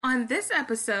On this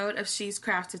episode of She's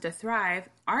Crafted to Thrive,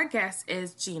 our guest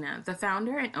is Gina, the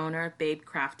founder and owner of Babe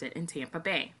Crafted in Tampa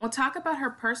Bay. We'll talk about her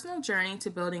personal journey to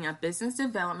building a business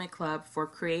development club for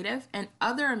creative and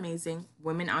other amazing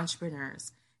women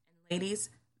entrepreneurs. And ladies,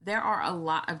 there are a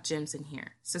lot of gems in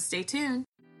here, so stay tuned.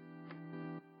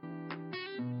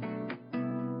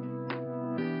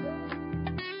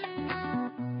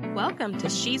 Welcome to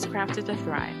She's Crafted to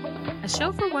Thrive, a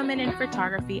show for women in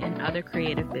photography and other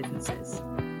creative businesses.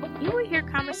 You will hear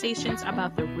conversations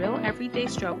about the real everyday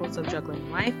struggles of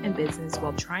juggling life and business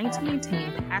while trying to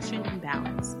maintain passion and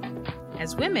balance.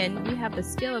 As women, we have the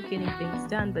skill of getting things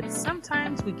done, but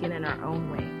sometimes we get in our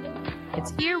own way.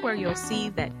 It's here where you'll see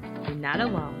that you're not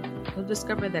alone. You'll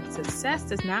discover that success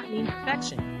does not mean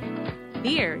perfection.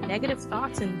 Fear, negative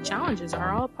thoughts, and challenges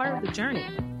are all part of the journey.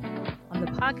 On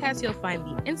the podcast, you'll find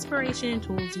the inspiration and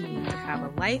tools you need to have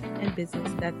a life and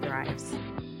business that thrives.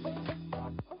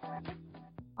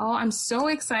 Oh, I'm so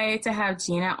excited to have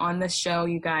Gina on the show,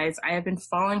 you guys. I have been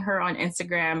following her on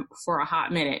Instagram for a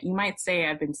hot minute. You might say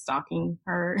I've been stalking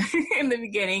her in the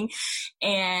beginning.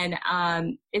 And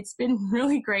it's been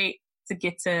really great to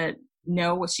get to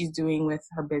know what she's doing with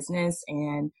her business.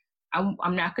 And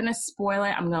I'm not going to spoil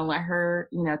it. I'm going to let her,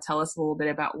 tell us a little bit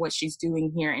about what she's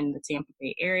doing here in the Tampa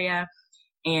Bay area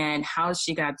and how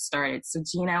she got started. So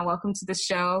Gina, welcome to the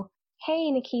show.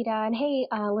 Hey, Nikita, and hey,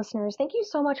 listeners. Thank you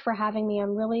so much for having me.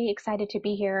 I'm really excited to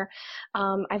be here.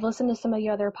 I've listened to some of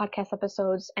your other podcast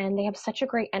episodes, and they have such a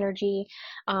great energy.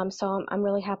 So I'm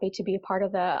really happy to be a part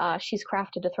of the She's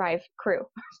Crafted to Thrive crew.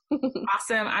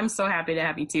 Awesome. I'm so happy to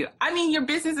have you too. I mean, your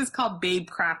business is called Babe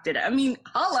Crafted. I mean,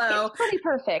 hello. It's pretty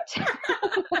perfect.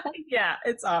 Yeah,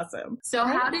 it's awesome. So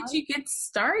how did you get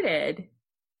started?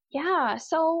 Yeah.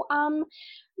 So,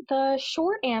 the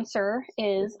short answer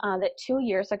is that 2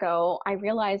 years ago, I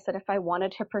realized that if I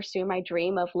wanted to pursue my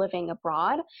dream of living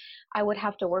abroad, I would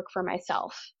have to work for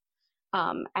myself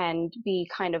and be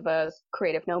kind of a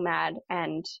creative nomad.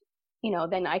 And,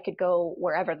 then I could go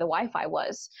wherever the Wi-Fi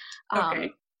was.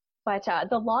 Okay. But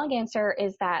the long answer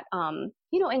is that,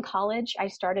 in college, I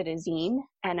started a zine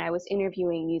and I was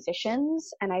interviewing musicians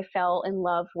and I fell in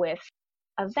love with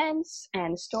events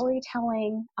and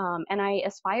storytelling. And I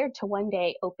aspired to one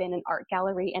day open an art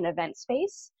gallery and event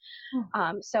space.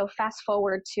 So fast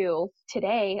forward to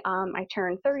today, I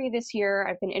turned 30 this year.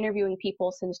 I've been interviewing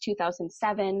people since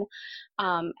 2007.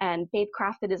 And Babe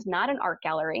Crafted is not an art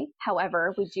gallery.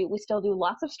 However, we still do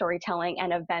lots of storytelling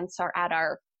and events are at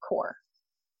our core.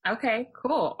 Okay,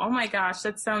 cool. Oh my gosh,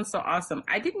 that sounds so awesome.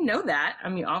 I didn't know that. I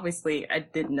mean, obviously I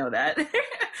didn't know that.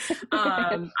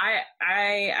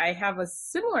 I have a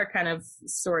similar kind of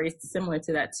story similar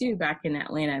to that too, back in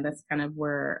Atlanta. That's kind of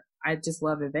where I just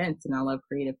love events and I love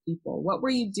creative people. What were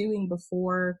you doing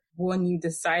before when you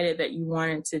decided that you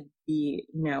wanted to be,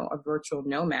 a virtual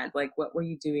nomad? Like what were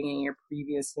you doing in your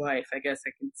previous life? I guess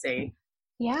I could say.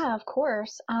 Yeah, of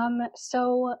course.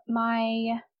 So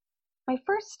my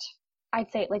first, I'd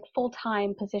say like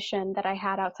full-time position that I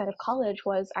had outside of college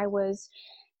was I was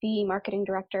the marketing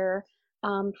director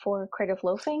for Creative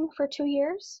Loafing for 2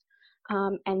 years.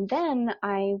 And then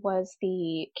I was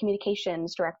the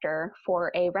communications director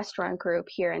for a restaurant group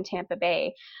here in Tampa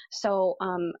Bay. So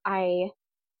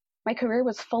my career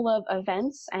was full of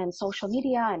events and social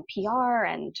media and PR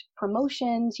and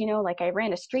promotions, like I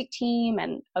ran a street team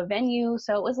and a venue.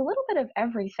 So it was a little bit of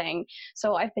everything.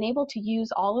 So I've been able to use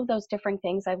all of those different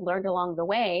things I've learned along the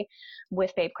way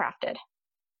with Babe Crafted.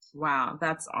 Wow,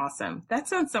 that's awesome. That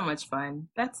sounds so much fun.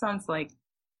 That sounds like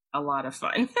a lot of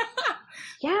fun.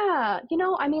 Yeah.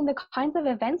 The kinds of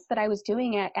events that I was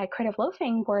doing at Creative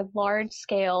Loafing were large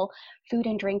scale food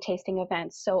and drink tasting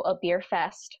events. So a beer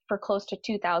fest for close to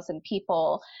 2,000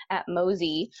 people at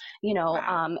Mosey,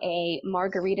 Wow. A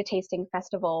margarita tasting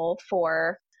festival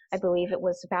for, I believe it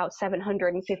was about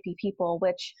 750 people,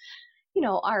 which,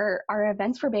 our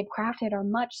events for Babe Crafted are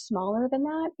much smaller than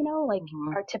that,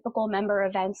 our typical member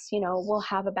events, will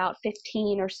have about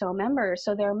 15 or so members.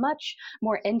 So they're much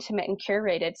more intimate and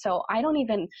curated. So I don't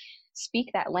even speak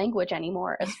that language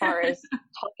anymore as far as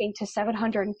talking to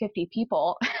 750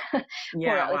 people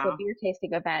for a beer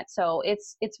tasting event. So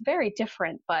it's very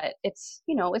different, but it's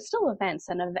still events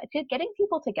and getting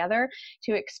people together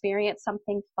to experience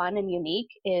something fun and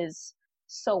unique is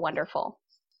so wonderful.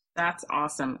 That's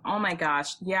awesome. Oh my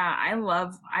gosh. Yeah, I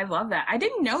love that. I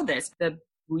didn't know this. The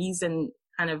reason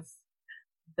kind of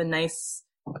the nice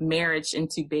marriage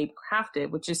into Babe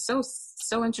Crafted, which is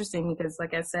so interesting because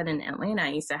like I said, in Atlanta,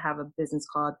 I used to have a business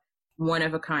called One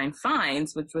of a Kind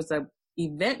Finds, which was a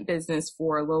event business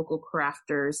for local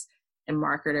crafters and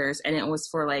marketers. And it was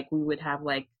for we would have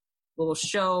little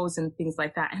shows and things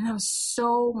like that. And that was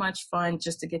so much fun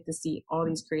just to get to see all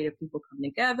these creative people come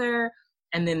together.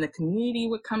 And then the community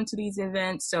would come to these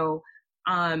events. So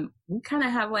we kind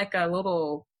of have like a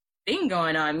little thing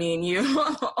going on, me and you,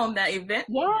 on that event.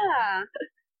 Yeah,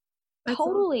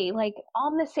 totally. Like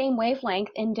on the same wavelength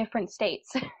in different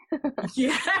states.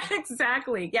 Yeah,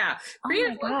 exactly. Yeah.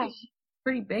 Creative work is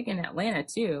pretty big in Atlanta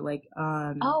too. Like,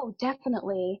 oh,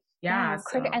 definitely. Yeah.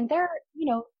 So. And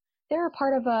they're a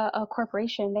part of a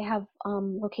corporation. They have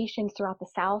locations throughout the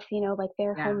South, like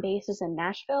their home base is in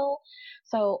Nashville.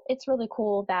 So it's really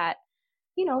cool that,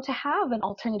 to have an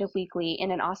alternative weekly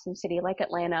in an awesome city like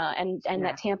Atlanta and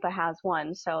that Tampa has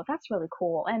one. So that's really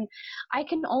cool. And I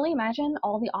can only imagine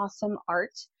all the awesome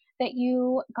art that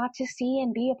you got to see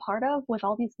and be a part of with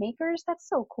all these makers. That's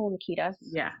so cool, Nikita.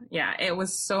 Yeah. It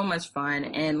was so much fun.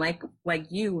 And like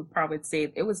you would probably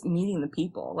say, it was meeting the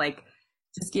people, like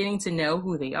just getting to know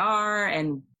who they are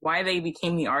and why they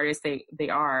became the artists they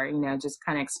are, just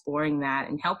kind of exploring that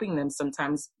and helping them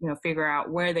sometimes, figure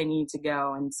out where they need to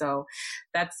go. And so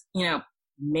that's,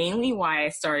 mainly why I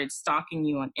started stalking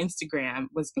you on Instagram,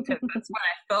 was because that's what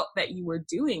I felt that you were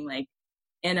doing, like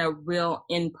in a real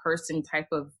in-person type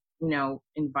of,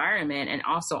 environment, and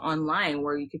also online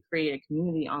where you could create a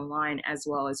community online as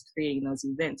well as creating those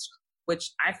events, which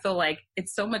I feel like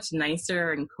it's so much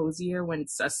nicer and cozier when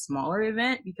it's a smaller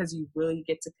event because you really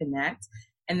get to connect.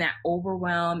 And that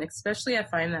overwhelm, especially, I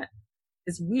find that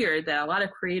it's weird that a lot of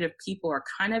creative people are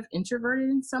kind of introverted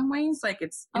in some ways. Like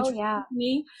it's interesting to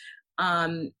me,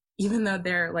 even though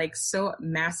they're like so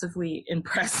massively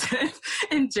impressive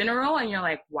in general. And you're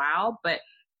like, wow, but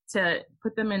to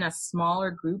put them in a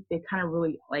smaller group, they kind of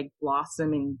really like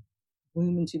blossom and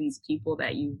bloom into these people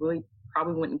that you really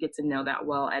probably wouldn't get to know that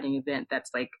well at an event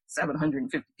that's like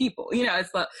 750 people. It's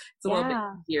a little bit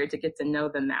easier to get to know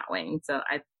them that way. And so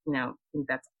I, think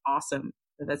that's awesome.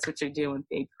 That's what you're doing with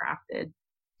Babe Crafted.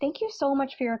 Thank you so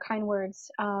much for your kind words.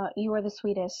 You are the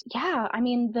sweetest. Yeah, I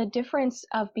mean, the difference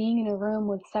of being in a room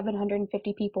with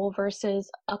 750 people versus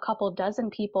a couple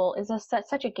dozen people is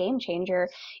such a game changer,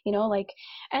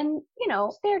 and,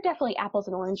 they're definitely apples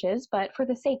and oranges, but for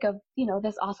the sake of,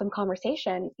 this awesome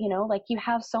conversation, you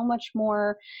have so much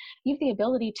more, you have the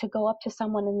ability to go up to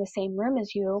someone in the same room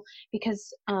as you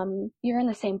because you're in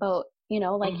the same boat.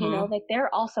 Like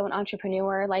they're also an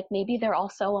entrepreneur, like maybe they're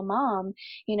also a mom,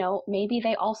 maybe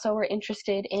they also are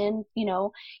interested in,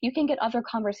 you can get other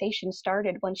conversations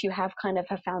started once you have kind of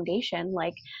a foundation,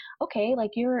 like, okay,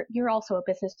 like you're also a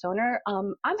business owner.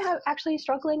 I'm actually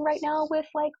struggling right now with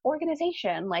like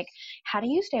organization, like how do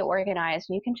you stay organized?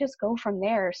 And you can just go from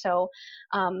there. So,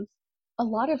 a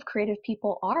lot of creative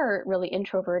people are really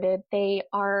introverted. They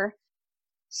are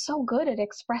so good at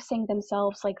expressing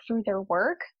themselves like through their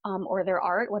work or their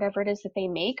art, whatever it is that they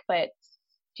make, but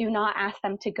do not ask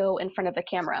them to go in front of the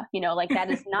camera. Like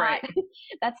that is not,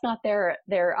 that's not their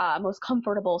most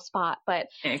comfortable spot. But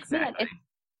exactly. Man,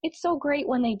 it's so great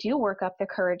when they do work up the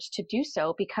courage to do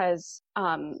so because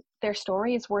their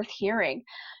story is worth hearing.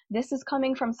 This is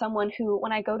coming from someone who,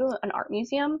 when I go to an art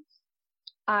museum,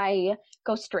 I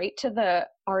go straight to the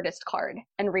artist card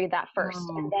and read that first.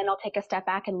 And then I'll take a step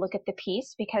back and look at the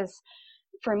piece because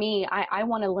for me, I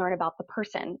want to learn about the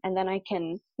person and then I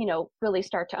can, really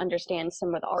start to understand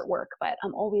some of the artwork. But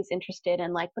I'm always interested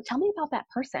in like, but tell me about that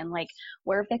person. Like,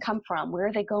 where have they come from? Where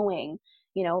are they going?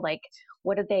 Like,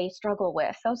 what do they struggle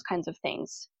with? Those kinds of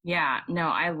things. Yeah, no,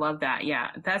 I love that. Yeah,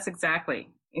 that's exactly.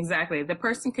 The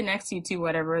person connects you to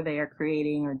whatever they are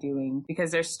creating or doing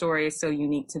because their story is so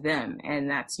unique to them. And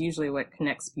that's usually what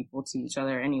connects people to each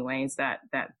other anyways, that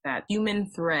human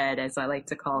thread, as I like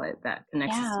to call it, that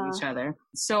connects us to each other.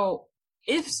 So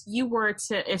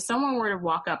if someone were to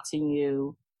walk up to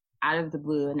you out of the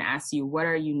blue and ask you, what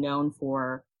are you known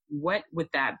for? What would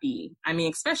that be? I mean,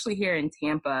 especially here in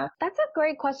Tampa. That's a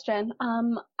great question.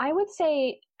 I would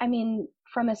say,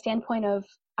 from a standpoint of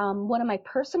what am I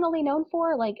personally known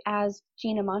for? Like as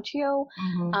Gina Machio,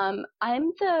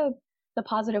 I'm the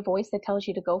positive voice that tells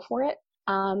you to go for it.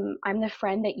 I'm the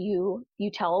friend that you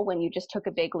tell when you just took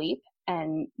a big leap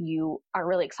and you are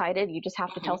really excited. You just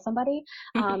have to tell somebody.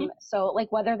 So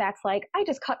like whether that's like, I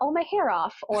just cut all my hair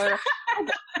off or,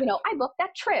 I booked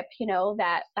that trip,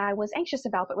 that I was anxious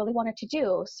about, but really wanted to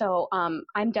do. So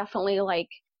I'm definitely like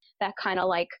that kind of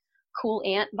like cool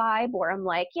aunt vibe where I'm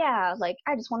like, yeah, like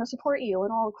I just want to support you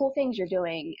and all the cool things you're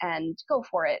doing and go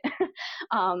for it.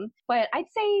 But I'd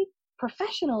say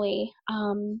professionally,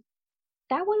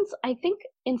 that one's, I think,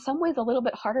 in some ways a little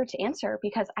bit harder to answer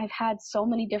because I've had so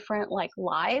many different like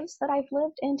lives that I've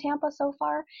lived in Tampa so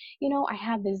far. I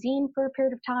had the zine for a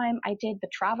period of time. I did the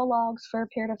travel logs for a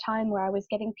period of time where I was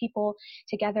getting people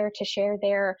together to share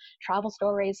their travel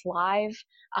stories live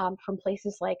from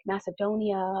places like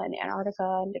Macedonia and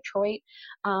Antarctica and Detroit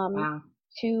Wow.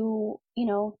 to,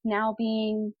 now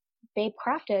being Babe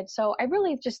Crafted. So I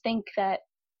really just think that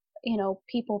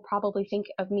people probably think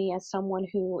of me as someone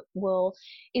who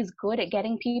is good at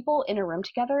getting people in a room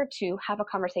together to have a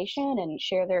conversation and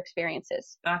share their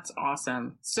experiences. That's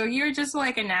awesome. So you're just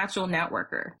like a natural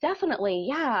networker. Definitely.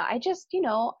 Yeah. I just,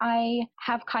 I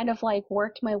have kind of like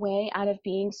worked my way out of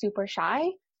being super shy,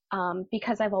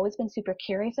 because I've always been super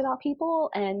curious about people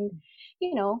and,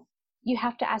 you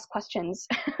have to ask questions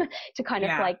to kind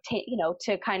of like,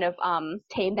 to kind of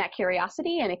tame that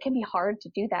curiosity. And it can be hard to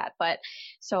do that. But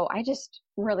so I just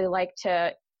really like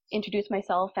to introduce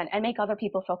myself and make other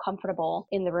people feel comfortable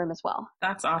in the room as well.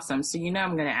 That's awesome. So,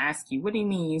 I'm going to ask you, what do you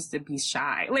mean you used to be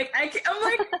shy? Like, I'm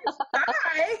like,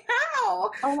 shy? How?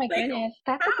 Oh my goodness.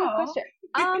 That's a good question.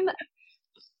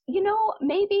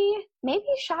 Maybe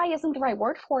shy isn't the right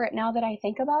word for it now that I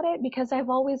think about it, because I've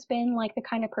always been like the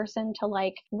kind of person to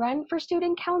like run for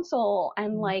student council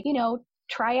and like,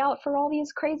 try out for all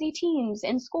these crazy teams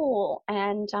in school.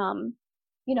 And,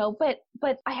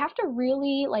 but I have to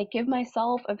really like give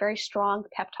myself a very strong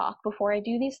pep talk before I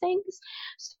do these things.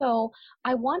 So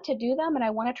I want to do them and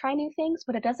I want to try new things,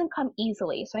 but it doesn't come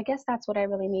easily. So I guess that's what I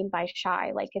really mean by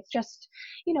shy. Like it's just,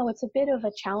 it's a bit of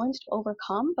a challenge to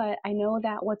overcome, but I know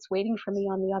that what's waiting for me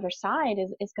on the other side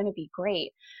is going to be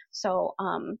great. So,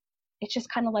 it's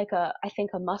just kind of like I think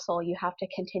a muscle you have to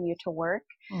continue to work.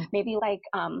 Maybe like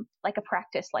a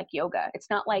practice like yoga. It's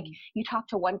not like you talk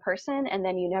to one person and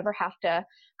then you never have to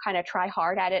kind of try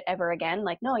hard at it ever again.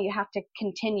 Like, no, you have to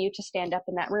continue to stand up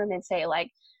in that room and say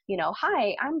like,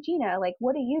 hi, I'm Gina. Like,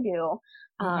 what do you do?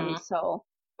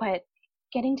 But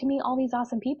getting to meet all these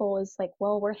awesome people is like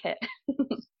well worth it.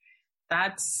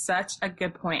 That's such a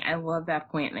good point. I love that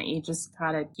point that you just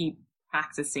gotta keep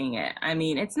practicing it.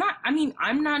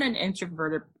 I'm not an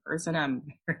introverted person. I'm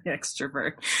very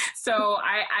extrovert. So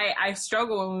I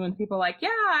struggle when people are like, yeah,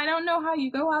 I don't know how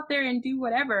you go out there and do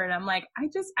whatever. And I'm like, I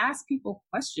just ask people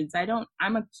questions.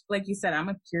 Like you said, I'm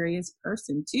a curious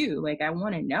person too. Like I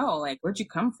want to know, like, where'd you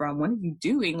come from? What are you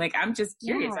doing? Like, I'm just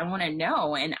curious. I want to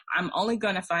know. And I'm only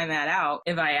going to find that out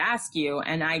if I ask you.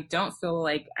 And I don't feel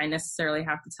like I necessarily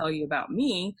have to tell you about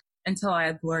me until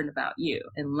I've learned about you,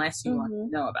 unless you want to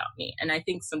know about me. And I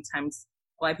think sometimes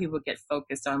a lot of people get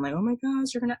focused on like, oh my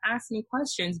gosh, you're going to ask me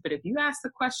questions. But if you ask the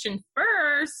question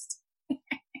first,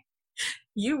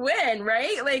 you win,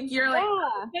 right? Like you're like,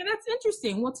 yeah, that's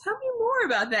interesting. Well, tell me more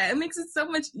about that. It makes it so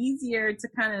much easier to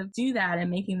kind of do that and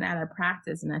making that a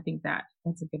practice. And I think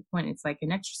that's a good point. It's like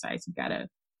an exercise. You got to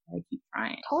keep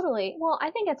trying. Totally. Well,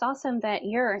 I think it's awesome that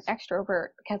you're an extrovert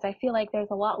because I feel like there's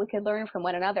a lot we could learn from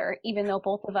one another, even though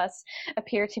both of us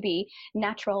appear to be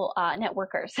natural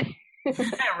networkers.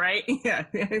 Right?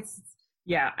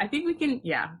 Yeah. I think we can,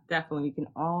 definitely. We can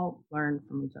all learn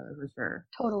from each other for sure.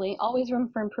 Totally. Always room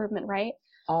for improvement, right?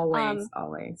 Always.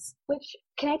 Which,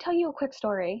 can I tell you a quick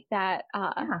story that,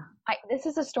 this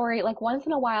is a story, like once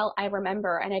in a while I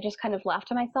remember and I just kind of laugh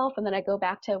to myself and then I go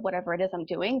back to whatever it is I'm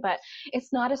doing, but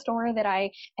it's not a story that I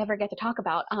ever get to talk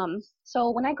about.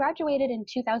 So when I graduated in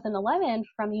 2011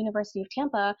 from the University of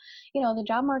Tampa, the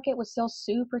job market was still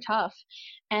super tough.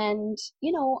 And,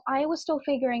 I was still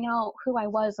figuring out who I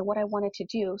was and what I wanted to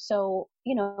do. So,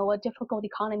 a difficult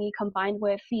economy combined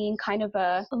with being kind of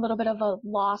a little bit of a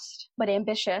lost but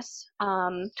ambitious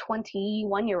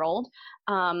 21-year-old.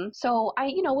 So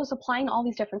I, was applying all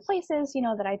these different places,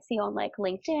 that I'd see on like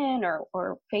LinkedIn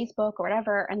or Facebook or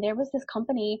whatever. And there was this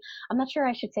company, I'm not sure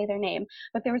I should say their name,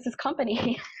 but there was this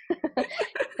company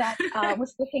that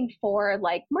was looking for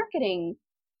like marketing.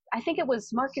 I think it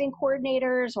was marketing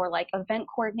coordinators or like event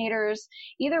coordinators.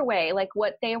 Either way, like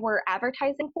what they were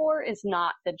advertising for is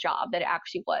not the job that it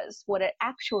actually was. What it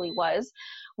actually was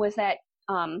that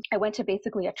I went to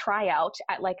basically a tryout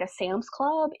at like a Sam's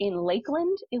Club in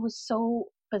Lakeland. It was so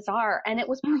bizarre. And it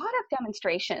was product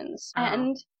demonstrations.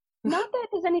 And not that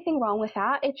there's anything wrong with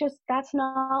that. It just, that's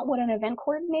not what an event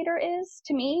coordinator is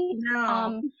to me.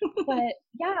 No. But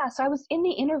yeah, so I was in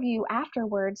the interview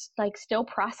afterwards, like still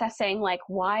processing like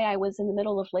why I was in the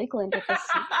middle of Lakeland at this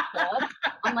club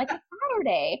on like a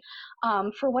Saturday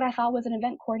for what I thought was an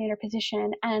event coordinator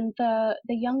position. And the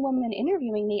young woman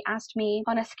interviewing me asked me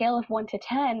on a scale of 1 to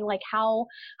 10, like how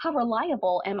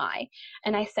reliable am I?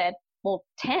 And I said, well,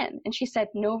 10. And she said,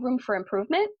 no room for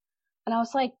improvement. And I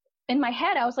was like, in my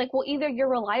head, I was like, well, either you're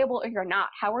reliable or you're not.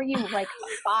 How are you like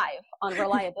 5 on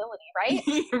reliability,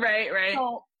 right? Right.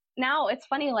 So now it's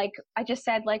funny, like I just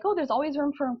said, like, oh, there's always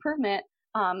room for improvement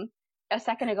a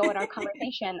second ago in our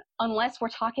conversation, unless we're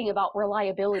talking about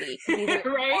reliability. Either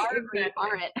right, you are exactly. or you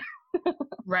aren't.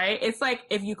 Right? It's like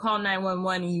if you call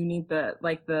 911 and you need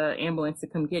the ambulance to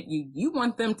come get you, you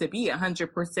want them to be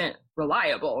 100%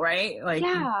 reliable, right? Like,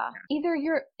 yeah, either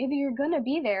you're gonna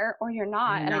be there or you're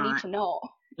not, and I need to know.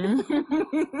 Yeah,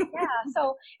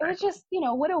 so it was just,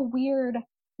 what a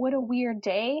weird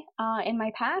day in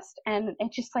my past, and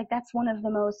it's just like that's one of the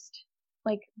most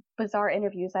like bizarre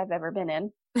interviews I've ever been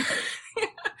in.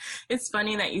 It's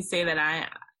funny that you say that.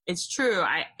 It's true.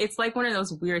 It's like one of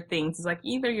those weird things. It's like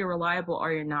either you're reliable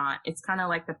or you're not. It's kind of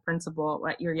like the principle,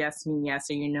 let your yes mean yes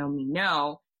or your no mean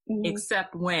no,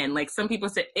 except when. Like some people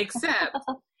say except,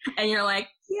 and you're like,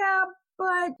 yeah,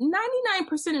 but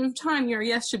 99% of the time your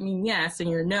yes should mean yes and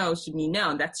your no should mean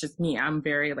no. That's just me. I'm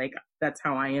very like, that's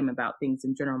how I am about things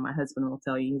in general. My husband will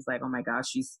tell you, he's like, oh my gosh,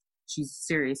 she's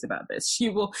serious about this. She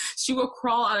will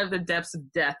crawl out of the depths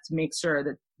of death to make sure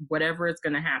that whatever is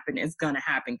going to happen is going to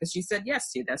happen, because she said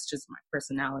yes to. That's just my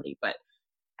personality. But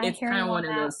it's kind of one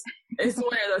of those. It's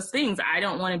one of those things. I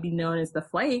don't want to be known as the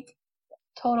flake.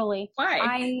 Totally.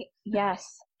 Why?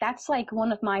 Yes, that's like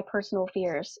one of my personal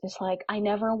fears. Is like I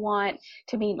never want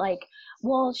to be like,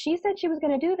 well, she said she was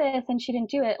going to do this and she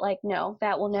didn't do it. Like, no,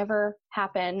 that will never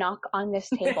happen. Knock on this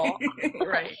table.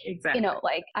 Right. Exactly.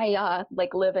 Like I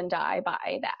like live and die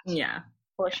by that. Yeah.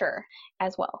 For sure,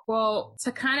 as well. Well,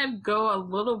 to kind of go a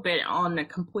little bit on a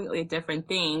completely different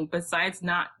thing, besides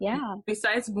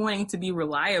wanting to be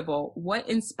reliable, what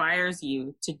inspires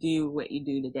you to do what you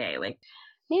do today? Like,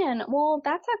 man, well,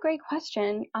 that's a great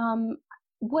question.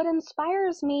 What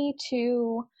inspires me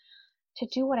to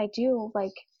do what I do,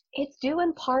 like, it's due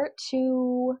in part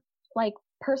to, like,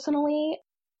 personally,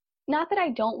 not that I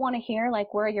don't want to hear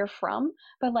like where you're from,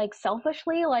 but like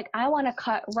selfishly, like I want to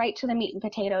cut right to the meat and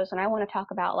potatoes, and I want to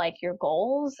talk about like your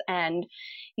goals and,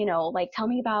 like tell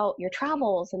me about your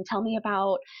travels and tell me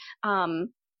about,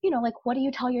 like what do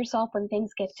you tell yourself when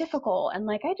things get difficult? And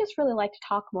like I just really like to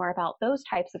talk more about those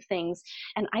types of things,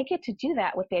 and I get to do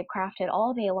that with Babe Crafted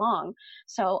all day long.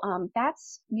 So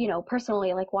that's,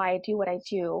 personally like why I do what I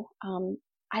do.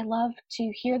 I love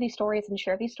to hear these stories and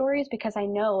share these stories because I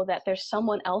know that there's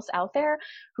someone else out there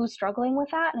who's struggling with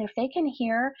that. And if they can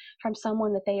hear from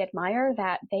someone that they admire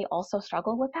that they also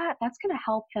struggle with that, that's going to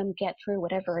help them get through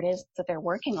whatever it is that they're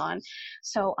working on.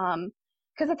 So,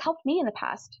 because it's helped me in the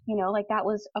past, like that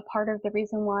was a part of the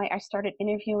reason why I started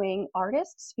interviewing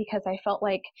artists, because I felt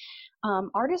like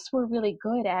artists were really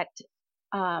good at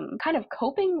kind of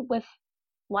coping with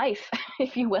life,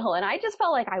 if you will. And I just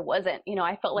felt like I wasn't,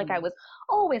 I felt like I was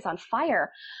always on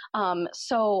fire.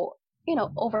 So,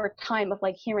 over time of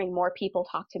like hearing more people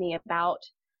talk to me about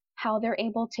how they're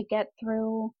able to get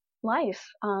through life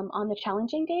on the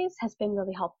challenging days has been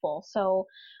really helpful. So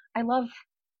I love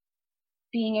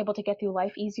being able to get through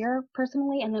life easier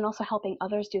personally, and then also helping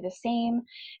others do the same.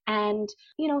 And,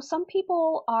 some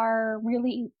people are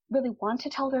really, really want to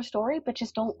tell their story, but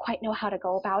just don't quite know how to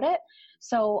go about it.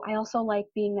 So I also like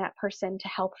being that person to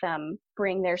help them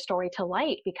bring their story to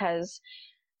light, because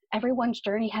everyone's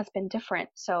journey has been different.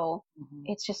 So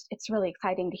it's really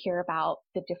exciting to hear about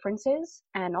the differences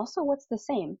and also what's the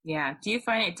same. Yeah. Do you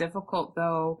find it difficult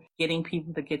though, getting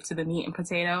people to get to the meat and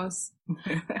potatoes?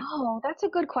 Oh, that's a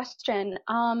good question.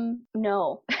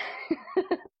 No.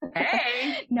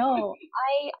 Hey. No,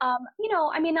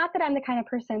 not that I'm the kind of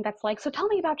person that's like, so tell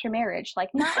me about your marriage. Like,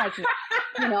 not like,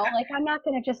 like I'm not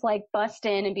going to just like bust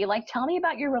in and be like, tell me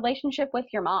about your relationship with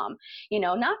your mom,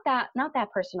 not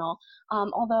that personal.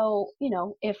 Although,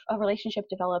 if a relationship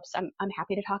develops, I'm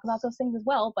happy to talk about those things as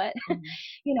well. But,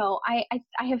 I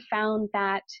have found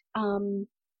that,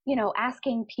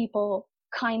 asking people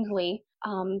kindly,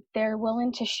 they're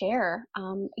willing to share.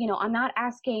 I'm not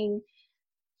asking,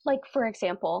 like, for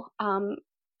example,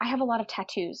 I have a lot of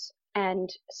tattoos, and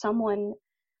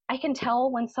I can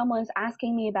tell when someone's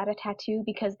asking me about a tattoo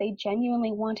because they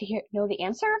genuinely want to know the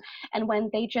answer, and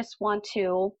when they just want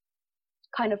to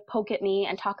kind of poke at me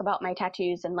and talk about my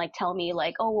tattoos and like tell me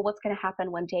like, oh, well, what's going to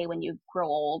happen one day when you grow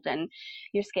old and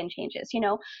your skin changes,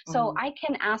 So I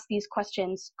can ask these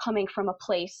questions coming from a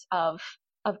place of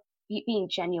being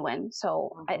genuine.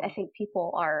 So I think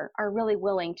people are really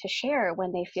willing to share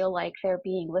when they feel like they're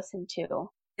being listened to.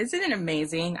 Isn't it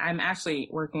amazing? I'm actually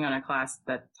working on a class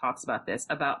that talks about this,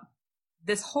 about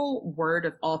this whole word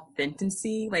of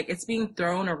authenticity, like it's being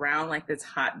thrown around like this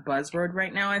hot buzzword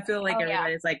right now. I feel like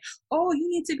everybody's like, oh, you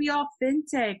need to be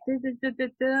authentic.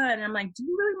 And I'm like, do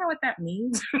you really know what that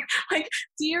means? Like,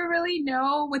 do you really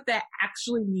know what that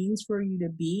actually means for you to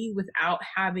be without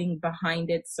having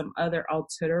behind it some other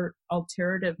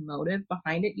alternative motive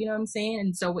behind it? You know what I'm saying?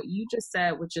 And so what you just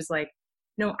said, which is like,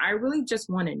 no, I really just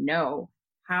want to know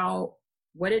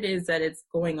what it is that it's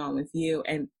going on with you,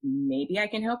 and maybe I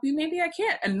can help you, maybe I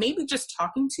can't, and maybe just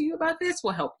talking to you about this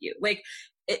will help you. Like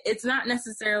it's not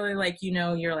necessarily like, you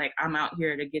know, you're like, I'm out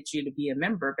here to get you to be a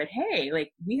member, but hey,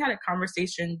 like we had a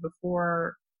conversation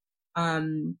before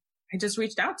I just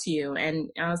reached out to you, and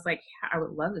I was like, I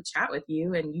would love to chat with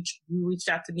you, and you reached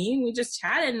out to me and we just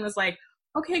chatted and was like,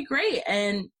 okay, great.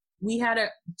 And we had a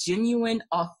genuine,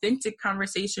 authentic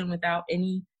conversation without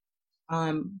any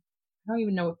I don't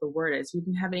even know what the word is. We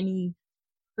didn't have any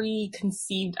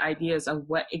preconceived ideas of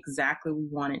what exactly we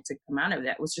wanted to come out of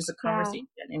that. It was just a conversation,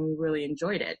 and we really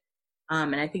enjoyed it.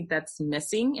 And I think that's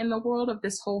missing in the world of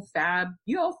this whole fab.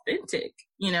 You authentic,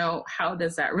 you know, what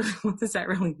does that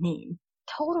really mean?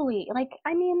 Totally. Like,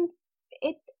 I mean,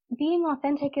 being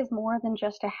authentic is more than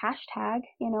just a hashtag,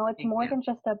 you know, it's more than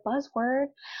just a buzzword.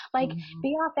 Like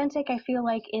being authentic, I feel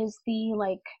like is the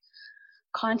like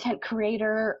content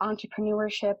creator,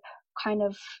 entrepreneurship kind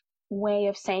of way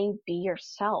of saying be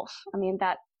yourself. I mean,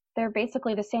 that they're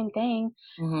basically the same thing.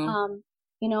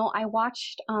 You know, I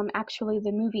watched actually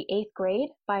the movie 8th Grade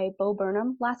by Bo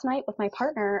Burnham last night with my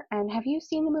partner. And have you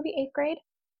seen the movie 8th Grade?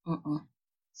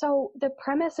 So the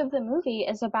premise of the movie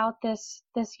is about this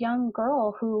young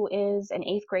girl who is an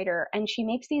 8th grader, and she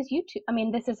makes these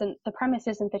the premise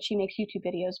isn't that she makes YouTube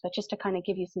videos, but just to kind of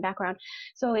give you some background.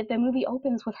 So the movie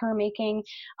opens with her making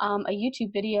a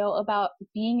YouTube video about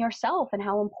being yourself and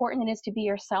how important it is to be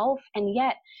yourself. And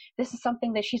yet this is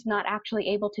something that she's not actually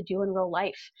able to do in real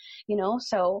life, you know?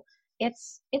 So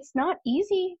it's not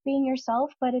easy being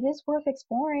yourself, but it is worth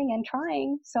exploring and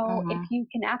trying. So if you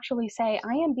can actually say,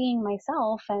 I am being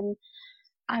myself and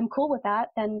I'm cool with that,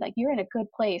 then like you're in a good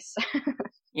place.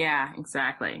 Yeah,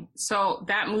 exactly. So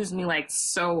that moves me like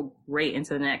so great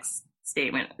into the next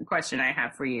question I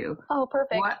have for you. Oh,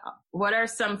 perfect. What are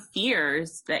some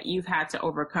fears that you've had to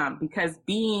overcome? Because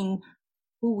being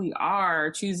who we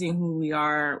are, choosing who we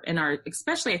are, and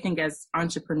especially I think as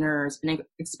entrepreneurs, and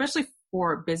especially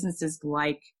for businesses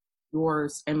like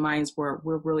yours and mine, where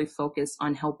we're really focused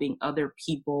on helping other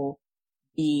people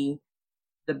be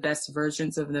the best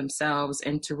versions of themselves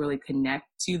and to really connect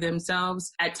to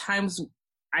themselves. At times,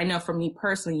 I know for me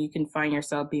personally, you can find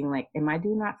yourself being like, am I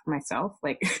doing that for myself?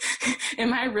 Like,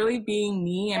 am I really being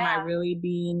me? Am I really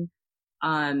being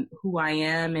who I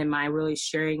am? Am I really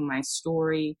sharing my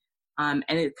story? And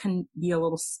it can be a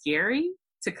little scary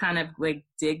to kind of like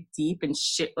dig deep and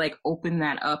like open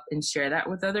that up and share that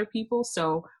with other people.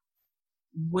 So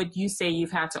would you say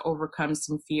you've had to overcome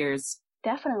some fears?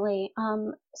 Definitely.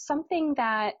 Something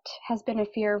that has been a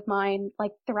fear of mine,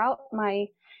 like throughout my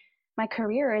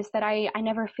career, is that I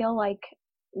never feel like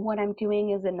what I'm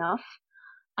doing is enough.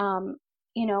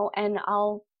 You know, and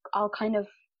I'll kind of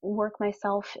work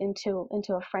myself into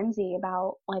a frenzy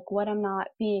about like what I'm not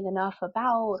being enough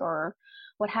about or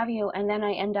what have you. And then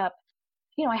I end up,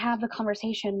 you know, I have a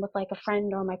conversation with like a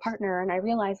friend or my partner, and I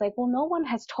realize like, well, no one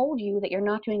has told you that you're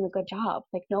not doing a good job.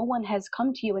 Like no one has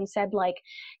come to you and said like,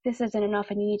 this isn't enough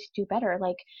and you need to do better.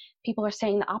 Like people are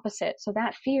saying the opposite. So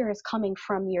that fear is coming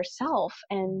from yourself.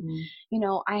 And, you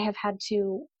know, I have had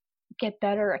to get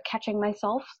better at catching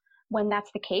myself when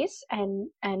that's the case and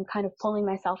kind of pulling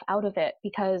myself out of it,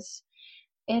 because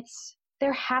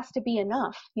there has to be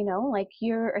enough, you know, like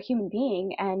you're a human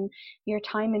being and your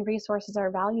time and resources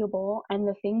are valuable, and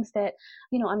the things that,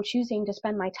 you know, I'm choosing to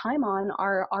spend my time on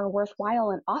are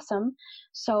worthwhile and awesome.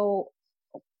 So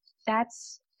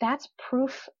that's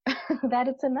proof that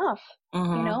it's enough,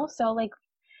 you know? So like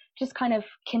just kind of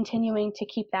continuing to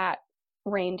keep that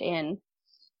reined in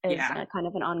is kind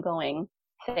of an ongoing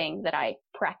thing that I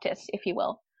practice, if you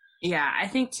will. Yeah, I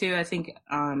think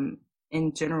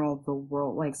in general, the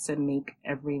world likes to make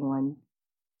everyone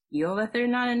feel that they're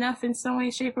not enough in some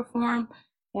way, shape, or form.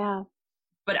 Yeah.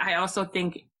 But I also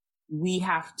think we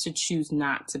have to choose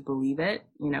not to believe it.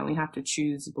 You know, we have to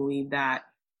choose to believe that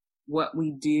what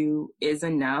we do is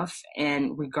enough.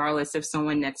 And regardless if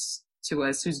someone next to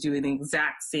us who's doing the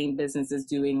exact same business is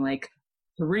doing like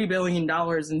 $3 billion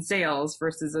in sales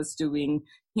versus us doing,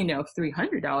 you know,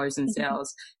 $300 in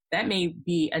sales, that may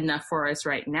be enough for us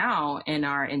right now in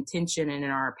our intention and in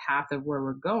our path of where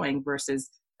we're going, versus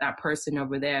that person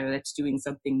over there that's doing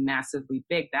something massively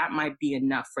big, that might be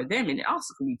enough for them. And it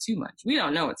also can be too much. We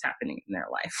don't know what's happening in their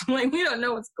life. Like, we don't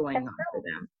know what's going on for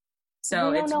them.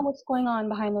 So we don't know what's going on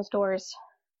behind those doors.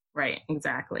 Right.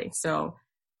 Exactly. So,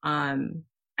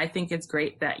 I think it's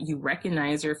great that you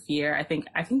recognize your fear. I think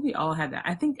we all have that.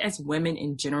 I think as women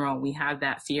in general, we have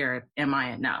that fear of, am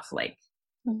I enough? Like,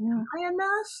 am I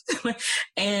enough?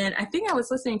 And I think I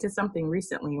was listening to something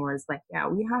recently where it's like, yeah,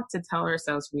 we have to tell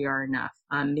ourselves we are enough,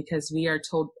 because we are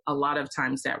told a lot of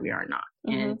times that we are not.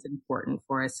 And it's important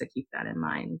for us to keep that in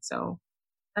mind. So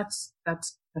that's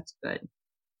good.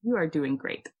 You are doing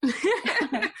great.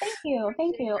 Thank you.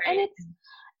 And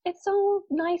it's so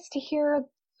nice to hear,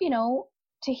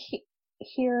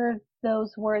 hear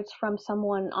those words from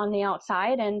someone on the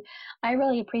outside. And I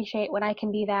really appreciate when I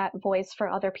can be that voice for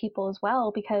other people as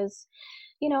well, because,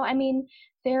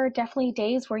 there are definitely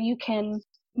days where you can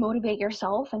motivate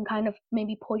yourself and kind of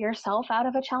maybe pull yourself out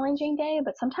of a challenging day.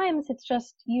 But sometimes it's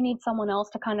just, you need someone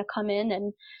else to kind of come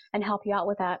in and help you out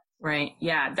with that. Right.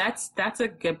 Yeah. That's a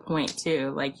good point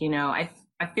too. Like, I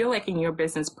feel like in your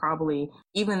business, probably,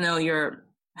 even though you're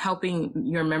helping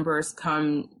your members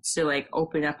come to like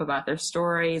open up about their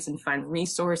stories and find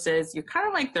resources, you're kind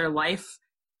of like their life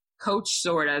coach,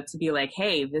 sort of, to be like,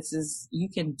 hey, you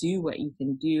can do what you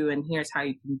can do, and here's how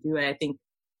you can do it. I think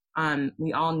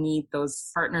we all need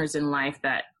those partners in life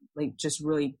that like just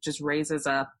really just raise us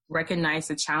up, recognize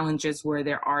the challenges where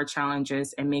there are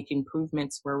challenges, and make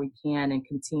improvements where we can, and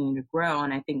continue to grow.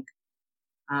 And I think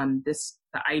the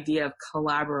idea of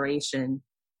collaboration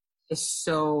is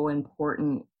so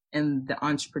important in the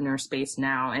entrepreneur space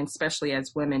now, and especially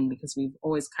as women, because we've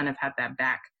always kind of had that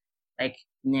back, like,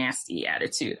 nasty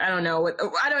attitude. I don't know what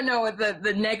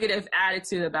the negative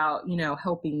attitude about,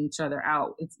 helping each other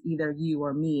out. It's either you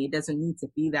or me. It doesn't need to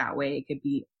be that way. It could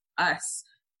be us,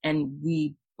 and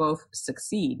we both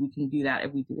succeed. We can do that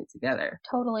if we do it together.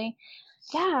 Totally.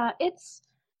 Yeah. It's,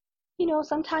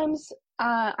 sometimes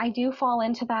I do fall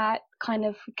into that kind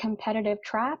of competitive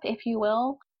trap, if you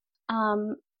will.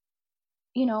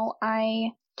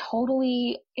 I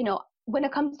totally, when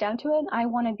it comes down to it, I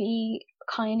want to be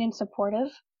kind and supportive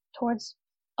towards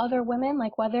other women,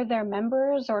 like whether they're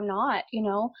members or not,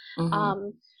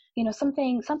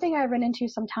 something I run into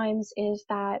sometimes is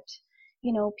that,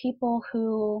 people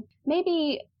who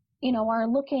maybe, are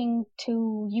looking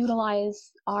to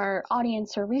utilize our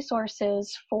audience or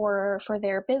resources for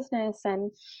their business.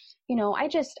 And, I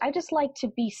just like to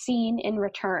be seen in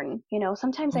return.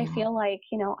 Sometimes I feel like,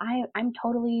 I'm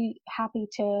totally happy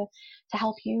to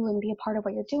help you and be a part of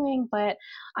what you're doing, but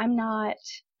I'm a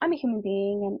human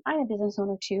being, and I'm a business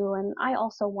owner too. And I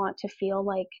also want to feel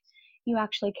like you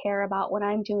actually care about what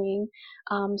I'm doing.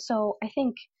 So I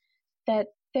think that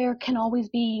there can always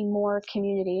be more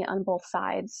community on both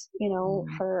sides,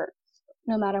 for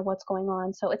no matter what's going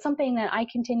on. So it's something that I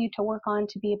continue to work on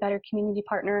to be a better community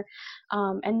partner.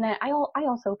 And that I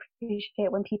also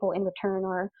appreciate when people in return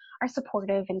are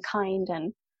supportive and kind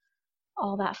and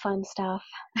all that fun stuff.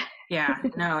 Yeah,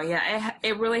 no, yeah.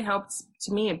 It really helps.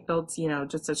 To me, it builds,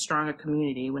 just a stronger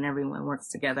community when everyone works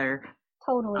together.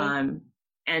 Totally.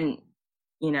 And,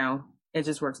 it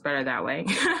just works better that way.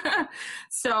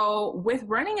 So with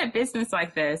running a business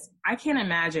like this, I can't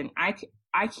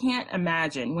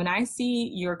imagine when I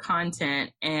see your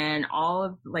content and all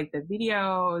of like the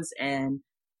videos and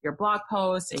your blog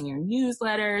posts and your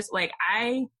newsletters, like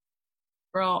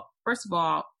girl, first of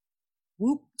all,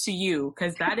 whoop to you,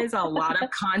 because that is a lot of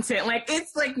content. Like,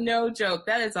 it's like no joke.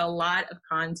 That is a lot of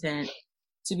content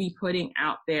to be putting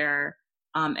out there.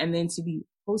 And then to be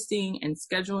hosting and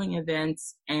scheduling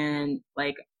events and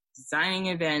like designing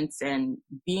events and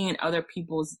being in other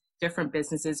people's different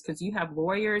businesses, because you have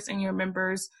lawyers in your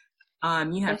members,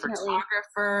 you have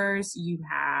photographers, you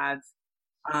have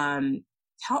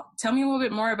tell me a little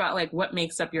bit more about like what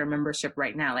makes up your membership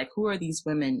right now. Like, who are these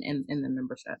women in the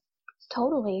membership?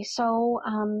 Totally. So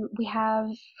we have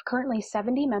currently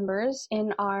 70 members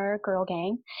in our Girl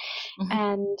Gang,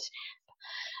 and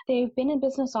they've been in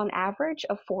business on average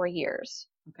of 4 years.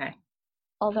 Okay.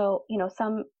 Although,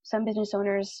 some business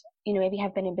owners, maybe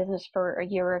have been in business for a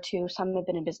year or two, some have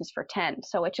been in business for 10.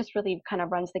 So it just really kind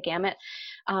of runs the gamut.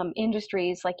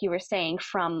 Industries, like you were saying,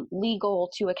 from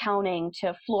legal to accounting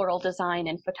to floral design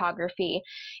and photography.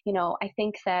 I know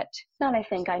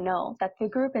that the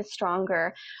group is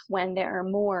stronger when there are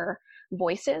more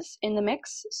voices in the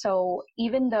mix. So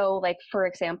even though, like, for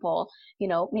example,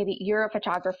 maybe you're a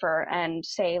photographer and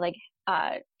say like,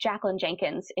 Jacqueline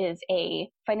Jenkins is a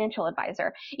financial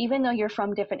advisor. Even though you're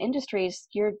from different industries,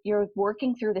 you're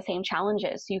working through the same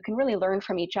challenges. So you can really learn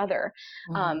from each other.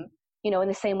 in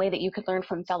the same way that you could learn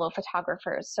from fellow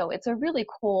photographers. So it's a really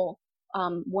cool,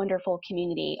 wonderful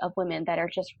community of women that are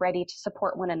just ready to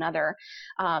support one another.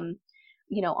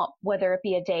 Whether it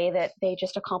be a day that they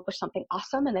just accomplished something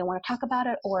awesome and they want to talk about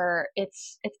it, or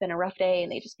it's been a rough day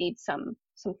and they just need some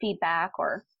feedback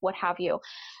or what have you.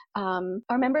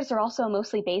 Our members are also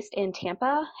mostly based in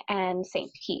Tampa and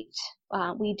St. Pete.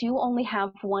 We do only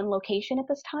have one location at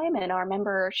this time, and our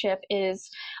membership is,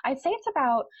 I'd say it's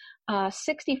about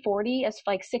 60-40, as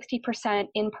like 60%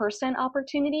 in-person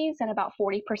opportunities and about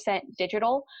 40%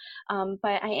 digital.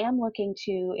 But I am looking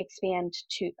to expand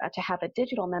to have a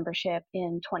digital membership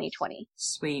in 2020.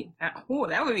 Sweet. That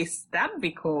would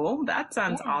be cool. That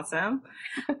sounds awesome.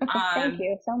 Thank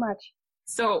you so much.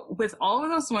 So with all of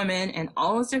those women and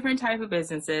all those different type of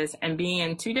businesses and being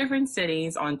in 2 different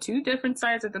cities on 2 different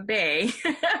sides of the bay,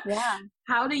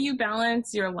 how do you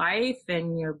balance your life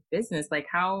and your business? Like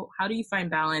how do you find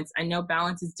balance? I know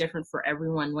balance is different for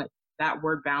everyone. What that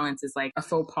word balance is like a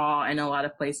faux pas in a lot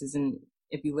of places. And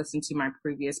if you listen to my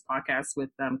previous podcast with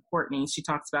Courtney, she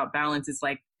talks about balance is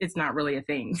like, it's not really a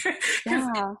thing.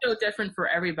 It's so different for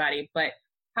everybody. But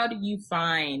how do you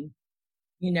find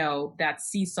that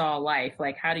seesaw life?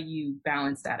 Like, how do you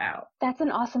balance that out? That's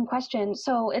an awesome question.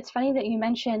 So it's funny that you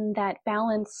mentioned that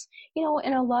balance,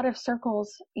 in a lot of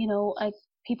circles, like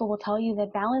people will tell you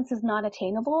that balance is not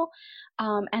attainable.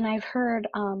 And I've heard,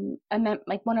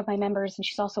 like one of my members, and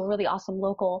she's also a really awesome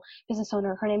local business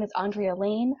owner. Her name is Andrea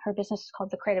Lane. Her business is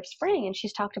called The Creative Spring. And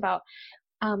she's talked about,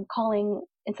 calling,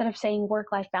 instead of saying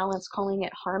work-life balance, calling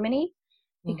it harmony,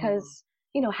 because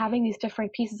having these different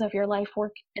pieces of your life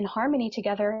work in harmony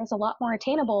together is a lot more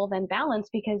attainable than balance,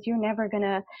 because you're never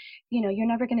gonna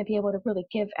be able to really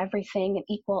give everything an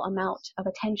equal amount of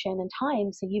attention and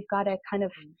time. So you've got to kind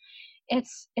of,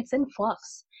 it's in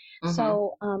flux.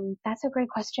 So that's a great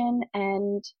question.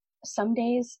 And some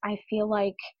days I feel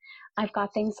like I've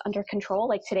got things under control.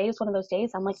 Like today is one of those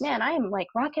days I'm like, man, I am like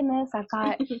rocking this. I've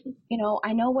got,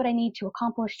 I know what I need to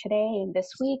accomplish today and this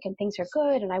week, and things are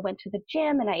good. And I went to the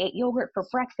gym and I ate yogurt for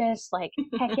breakfast. Like,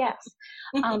 heck yes.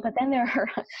 But then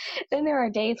there are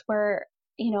days where,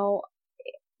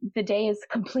 the day is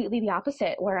completely the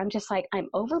opposite, where I'm just like, I'm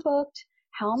overbooked.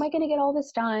 How am I going to get all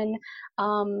this done?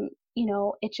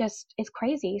 It just is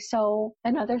crazy. So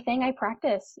another thing I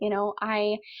practice,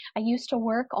 I used to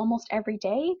work almost every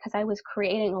day because I was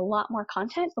creating a lot more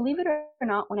content. Believe it or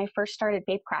not, when I first started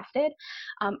Babe Crafted,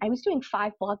 I was doing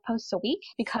 5 blog posts a week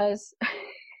because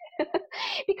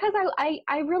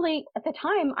I really, at the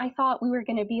time, I thought we were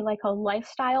going to be like a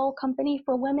lifestyle company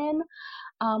for women,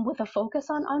 with a focus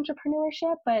on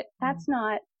entrepreneurship, but that's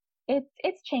not.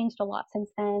 It's changed a lot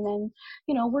since then. And,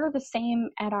 we're the same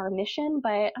at our mission,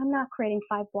 but I'm not creating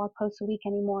 5 blog posts a week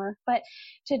anymore. But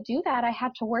to do that, I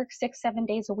had to work 6-7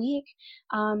 days a week.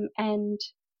 And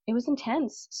it was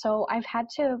intense. So I've had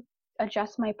to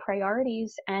adjust my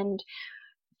priorities and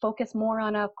focus more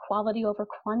on a quality over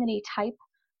quantity type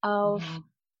of,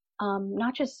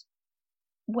 not just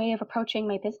way of approaching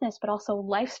my business, but also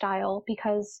lifestyle,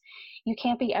 because you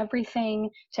can't be everything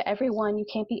to everyone. You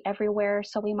can't be everywhere.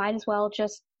 So we might as well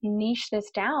just niche this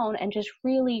down and just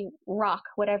really rock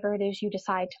whatever it is you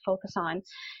decide to focus on,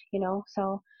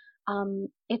 so,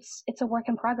 it's a work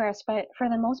in progress, but for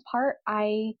the most part,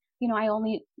 I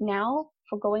only now,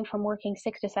 for going from working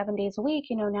 6 to 7 days a week,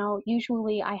 now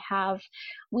usually I have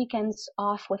weekends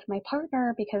off with my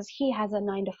partner because he has a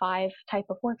 9 to 5 type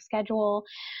of work schedule.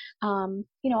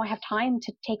 I have time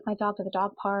to take my dog to the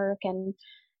dog park and,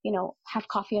 have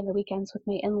coffee on the weekends with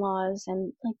my in-laws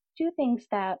and like do things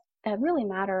that really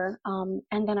matter.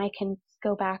 And then I can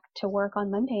go back to work on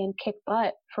Monday and kick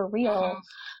butt for real.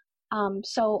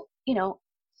 So,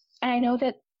 and I know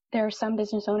that there are some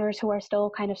business owners who are still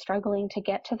kind of struggling to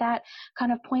get to that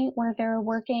kind of point where they're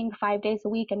working 5 days a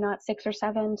week and not 6 or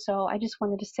 7. So I just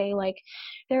wanted to say, like,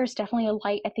 there's definitely a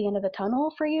light at the end of the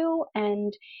tunnel for you,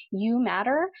 and you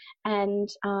matter, and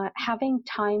having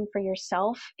time for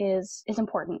yourself is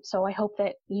important. So I hope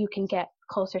that you can get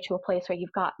closer to a place where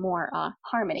you've got more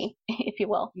harmony, if you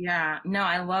will. Yeah, no,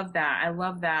 I love that. I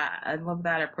love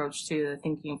that approach to the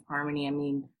thinking of harmony. I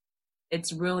mean,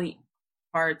 it's really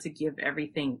hard to give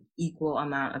everything equal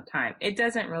amount of time. It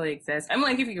doesn't really exist. I'm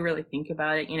like, if you really think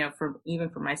about it, for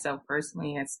myself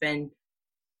personally, I spend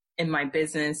in my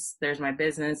business, there's my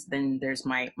business, then there's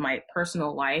my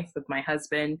personal life with my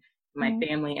husband, my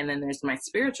family, and then there's my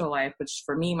spiritual life, which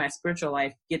for me, my spiritual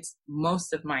life gets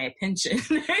most of my attention,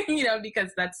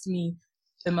 because that's me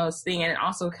the most thing. And it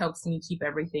also helps me keep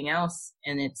everything else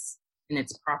in its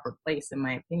proper place, in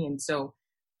my opinion. So,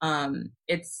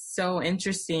 it's so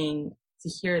interesting to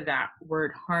hear that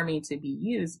word harmony to be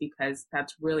used, because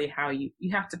that's really how you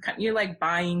have to, you're like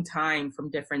buying time from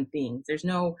different things. There's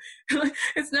no,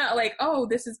 it's not like, oh,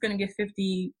 this is going to get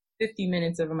 50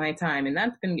 minutes of my time. And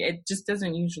it just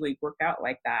doesn't usually work out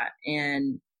like that.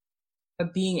 And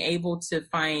being able to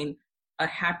find a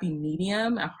happy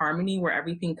medium, a harmony where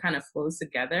everything kind of flows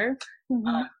together.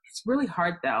 It's really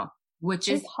hard though,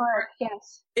 it's hard.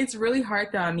 Yes. It's really hard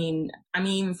though. I mean,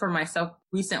 for myself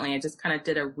recently, I just kind of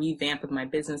did a revamp of my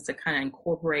business to kind of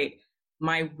incorporate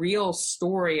my real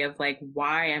story of like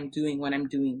why I'm doing what I'm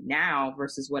doing now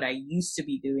versus what I used to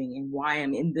be doing, and why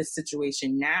I'm in this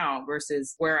situation now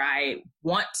versus where I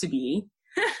want to be.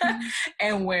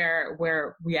 And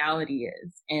where reality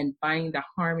is, and finding the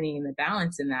harmony and the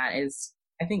balance in that is,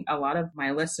 I think a lot of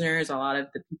my listeners, a lot of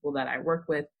the people that I work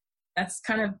with, that's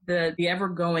kind of the ever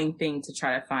going thing to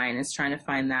try to find, is trying to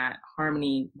find that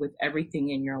harmony with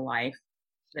everything in your life,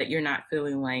 that you're not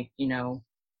feeling like,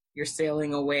 you're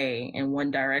sailing away in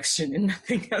one direction and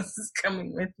nothing else is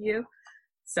coming with you.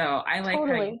 So I like how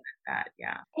you said that.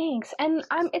 Yeah. Thanks. And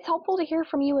it's helpful to hear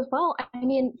from you as well. I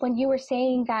mean, when you were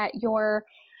saying that your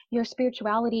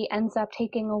spirituality ends up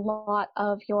taking a lot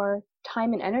of your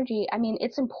time and energy, I mean,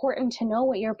 it's important to know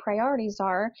what your priorities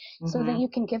are so that you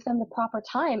can give them the proper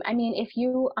time. I mean,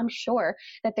 I'm sure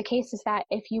that the case is that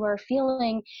if you are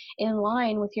feeling in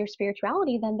line with your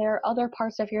spirituality, then there are other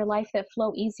parts of your life that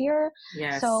flow easier.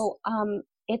 Yes. So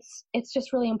it's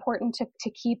just really important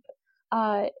to keep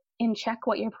in check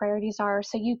what your priorities are,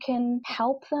 so you can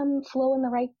help them flow in the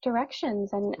right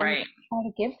directions and try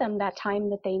to give them that time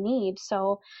that they need.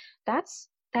 So that's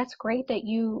great that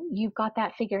you've got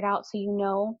that figured out,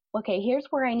 so okay, here's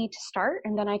where I need to start,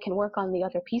 and then I can work on the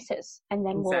other pieces, and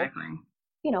then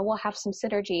we'll have some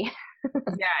synergy.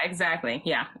 Yeah, exactly.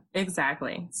 Yeah,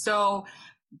 exactly. So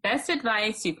best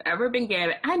advice you've ever been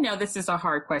given? I know this is a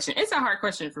hard question. It's a hard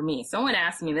question for me. Someone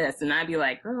asked me this and I'd be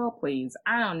like, girl, please,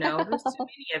 I don't know. There's too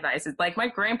many advices. Like my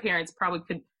grandparents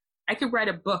I could write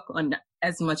a book on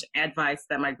as much advice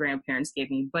that my grandparents gave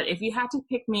me. But if you had to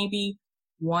pick maybe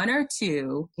one or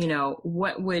two,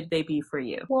 what would they be for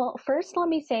you? Well, first, let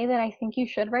me say that I think you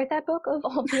should write that book of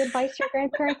all the advice your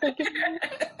grandparents have given you.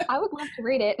 I would love to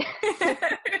read it.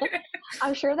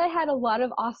 I'm sure they had a lot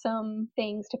of awesome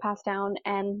things to pass down,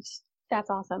 and that's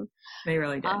awesome. They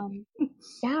really did.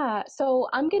 Yeah. So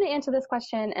I'm going to answer this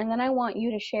question, and then I want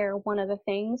you to share one of the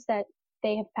things that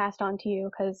they have passed on to you,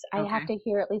 because I have to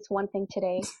hear at least one thing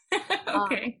today.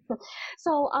 Okay.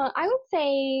 So I would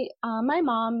say my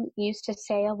mom used to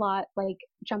say a lot, like,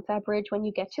 jump that bridge when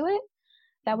you get to it.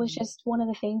 That was just one of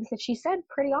the things that she said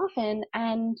pretty often.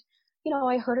 And,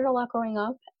 I heard it a lot growing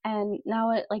up. And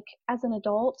now as an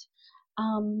adult,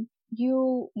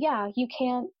 you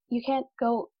can't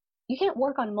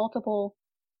work on multiple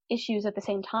issues at the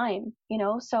same time,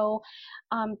 So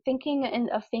thinking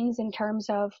of things in terms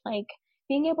of like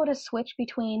being able to switch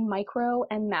between micro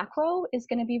and macro is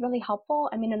going to be really helpful.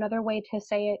 I mean, another way to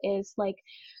say it is like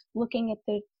looking at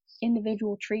the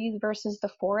individual trees versus the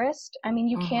forest. I mean,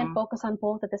 you can't focus on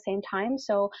both at the same time.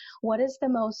 So what is the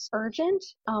most urgent?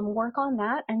 Work on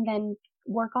that, and then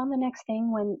work on the next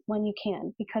thing when you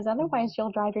can, because otherwise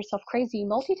you'll drive yourself crazy.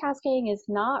 Multitasking is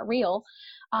not real.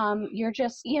 You're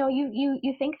just,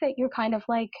 you think that you're kind of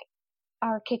like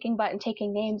are kicking butt and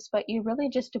taking names, but you're really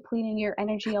just depleting your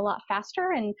energy a lot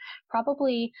faster, and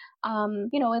probably,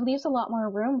 it leaves a lot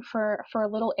more room for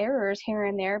little errors here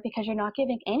and there because you're not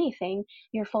giving anything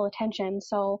your full attention.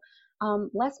 So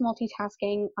less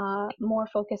multitasking, more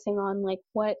focusing on like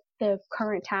what the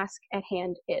current task at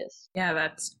hand is. Yeah,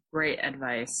 that's great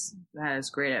advice. That is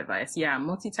great advice. Yeah,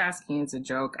 multitasking is a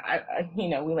joke.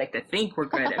 We like to think we're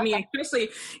good. I mean, especially,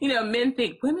 men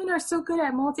think women are so good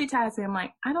at multitasking. I'm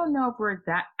like, I don't know if we're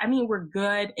that. I mean, we're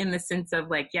good in the sense of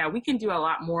like, yeah, we can do a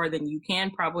lot more than you can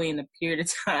probably in a period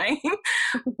of time.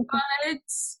 But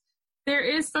there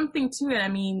is something to it. I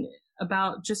mean,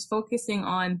 about just focusing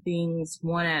on things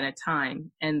one at a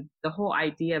time. And the whole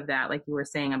idea of that, like you were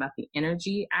saying about the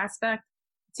energy aspect,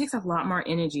 it takes a lot more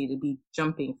energy to be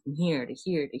jumping from here to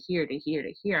here to here to here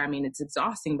to here. I mean, it's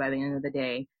exhausting by the end of the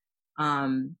day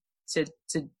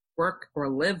to work or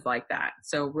live like that.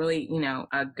 So really,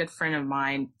 a good friend of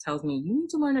mine tells me, you need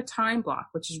to learn a time block,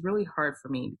 which is really hard for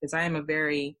me because I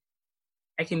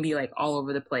can be like all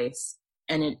over the place,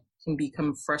 and it can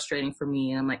become frustrating for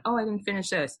me. And I'm like, oh, I didn't finish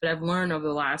this. But I've learned over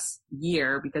the last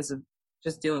year, because of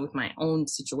just dealing with my own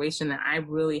situation, that I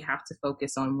really have to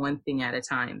focus on one thing at a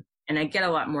time. And I get a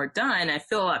lot more done. I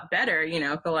feel a lot better, I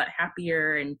feel a lot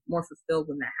happier and more fulfilled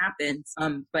when that happens.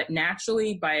 But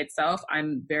naturally by itself,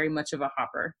 I'm very much of a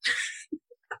hopper.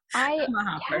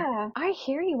 I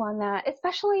hear you on that.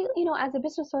 Especially, as a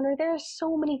business owner, there are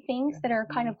so many things that are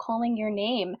kind of calling your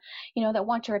name, that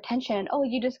want your attention. Oh,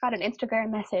 you just got an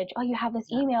Instagram message. Oh, you have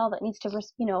this email that needs to,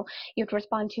 you have to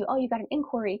respond to. Oh, you got an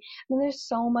inquiry. I mean, there's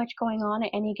so much going on at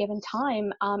any given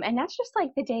time. And that's just like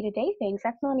the day-to-day things.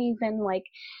 That's not even like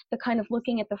the kind of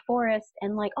looking at the forest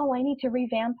and like, oh, I need to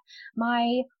revamp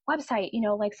my website,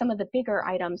 like some of the bigger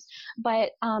items.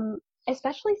 But,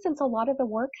 especially since a lot of the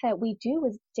work that we do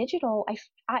is digital,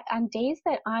 on days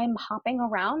that I'm hopping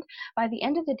around, by the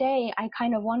end of the day, I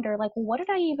kind of wonder, like, well, what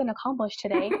did I even accomplish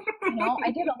today?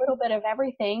 I did a little bit of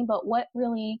everything, but what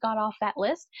really got off that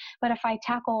list? But if I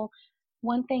tackle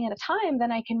one thing at a time,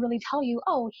 then I can really tell you,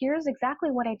 oh, here's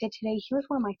exactly what I did today. Here's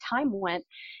where my time went,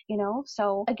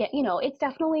 So again, it's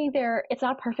definitely it's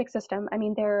not a perfect system. I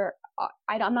mean,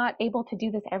 I'm not able to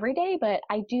do this every day, but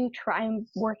I do try. I'm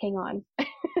working on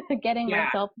getting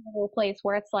myself in a place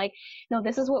where it's like, no,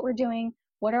 this is what we're doing.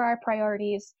 What are our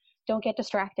priorities? Don't get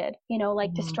distracted.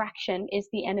 Distraction is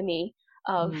the enemy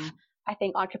of, I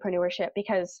think, entrepreneurship,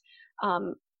 because,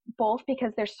 both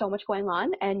because there's so much going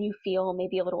on and you feel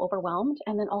maybe a little overwhelmed.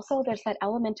 And then also there's that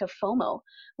element of FOMO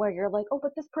where you're like, oh,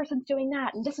 but this person's doing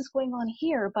that and this is going on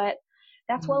here, but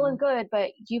that's well and good,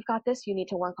 but you've got this you need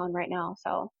to work on right now.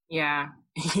 So yeah.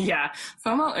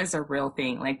 FOMO is a real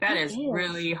thing. Like that is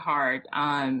really hard.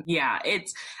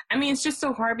 It's just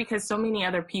so hard because so many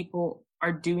other people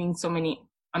are doing so many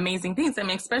amazing things. I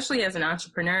mean, especially as an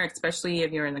entrepreneur, especially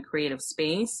if you're in the creative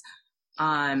space.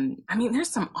 There's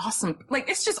some awesome,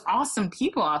 it's just awesome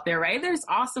people out there, right? There's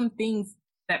awesome things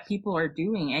that people are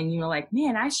doing and you're like,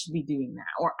 man, I should be doing that,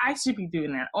 or I should be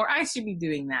doing that, or I should be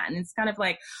doing that. And it's kind of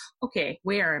like, okay,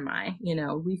 where am I,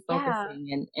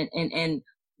 refocusing and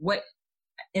what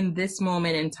in this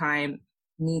moment in time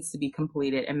needs to be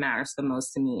completed and matters the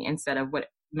most to me instead of what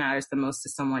matters the most to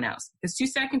someone else. Because 2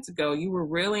 seconds ago, you were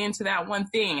really into that one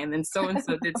thing and then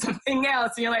so-and-so did something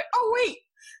else. And you're like, oh, wait.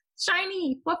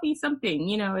 Shiny, fluffy something,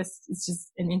 it's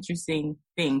just an interesting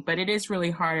thing, but it is really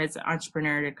hard as an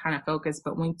entrepreneur to kind of focus.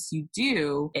 But once you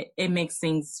do, it makes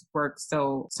things work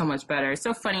so much better. It's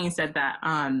so funny you said that.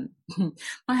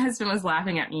 My husband was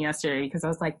laughing at me yesterday because I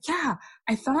was like, yeah,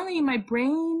 my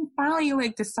brain finally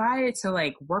decided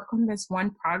to work on this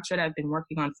one project I've been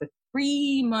working on for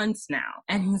 3 months now.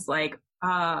 And he's like,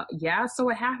 so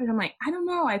what happened? I'm like, I don't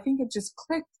know. I think it just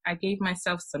clicked. I gave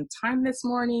myself some time this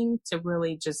morning to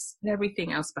really just put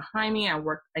everything else behind me. I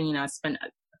worked, I spent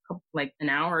an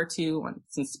hour or two on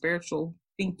some spiritual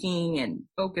thinking and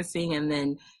focusing, and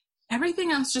then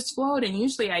everything else just flowed. And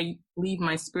usually I leave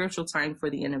my spiritual time for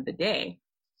the end of the day.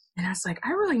 And I was like,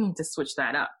 I really need to switch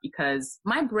that up because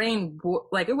my brain,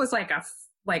 it was like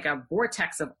a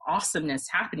vortex of awesomeness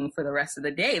happening for the rest of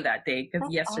the day that day. Because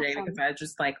I was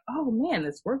just like, oh man,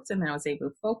 this worked. And then I was able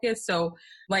to focus. So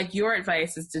your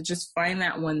advice is to just find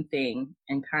that one thing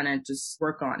and kind of just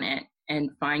work on it and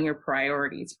find your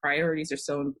priorities. Priorities are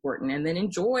so important. And then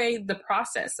enjoy the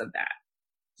process of that.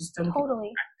 Just don't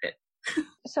totally get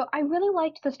distracted. So I really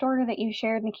liked the story that you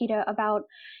shared, Nikita, about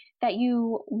that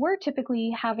you were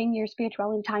typically having your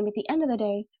spirituality time at the end of the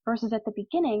day versus at the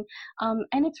beginning.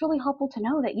 And it's really helpful to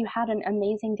know that you had an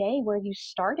amazing day where you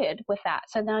started with that.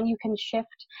 So now you can shift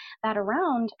that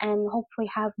around and hopefully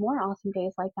have more awesome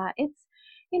days like that.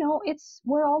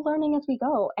 We're all learning as we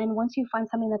go. And once you find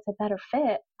something that's a better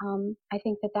fit, I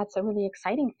think that's a really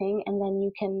exciting thing. And then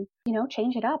you can,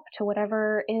 change it up to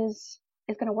whatever is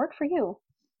going to work for you.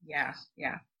 Yeah.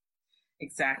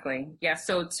 Exactly. Yeah.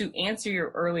 So to answer your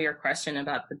earlier question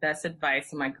about the best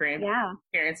advice my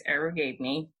grandparents ever gave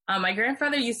me, my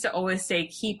grandfather used to always say,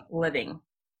 keep living.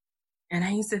 And I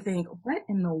used to think, what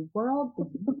in the world did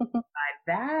you mean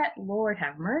by that? Lord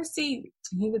have mercy.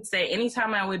 He would say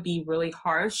anytime I would be really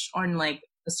harsh on a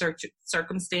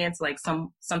circumstance,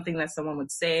 something that someone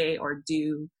would say or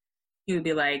do, he would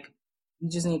be like, you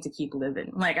just need to keep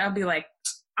living. I'll be like,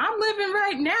 I'm living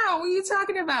right now. What are you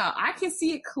talking about? I can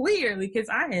see it clearly because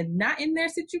I am not in their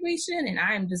situation and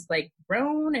I am just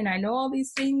grown and I know all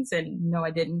these things. And no,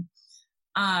 I didn't.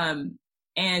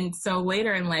 And so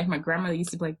later in life, my grandmother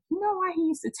used to be like, you know why he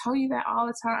used to tell you that all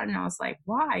the time? And I was like,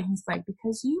 why? He's like,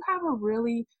 because you have a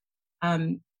really,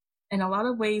 in a lot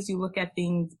of ways you look at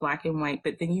things black and white,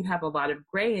 but then you have a lot of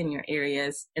gray in your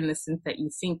areas in the sense that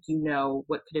you think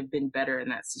what could have been better in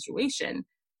that situation.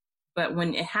 But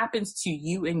when it happens to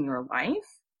you in your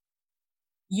life,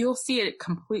 you'll see it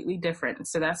completely different.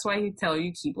 So that's why he tell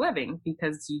you keep living,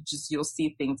 because you'll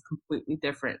see things completely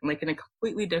different, in a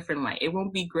completely different light. It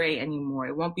won't be gray anymore.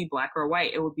 It won't be black or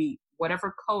white. It will be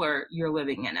whatever color you're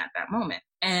living in at that moment.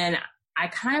 And I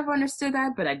kind of understood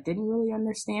that, but I didn't really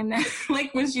understand that.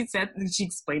 Like when she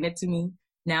explained it to me.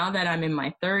 Now that I'm in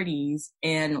my 30s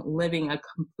and living a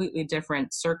completely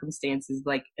different circumstances,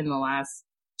 like in the last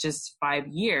just 5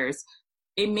 years,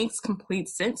 it makes complete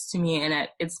sense to me. And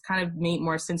it's kind of made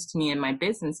more sense to me in my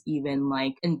business, even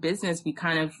like in business, we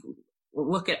kind of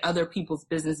look at other people's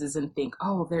businesses and think,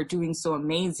 oh, they're doing so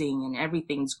amazing and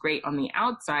everything's great on the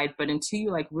outside. But until you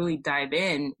like really dive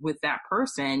in with that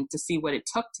person to see what it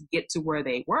took to get to where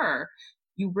they were,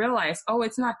 you realize, oh,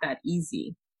 it's not that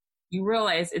easy. You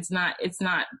realize it's not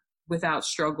without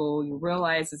struggle. You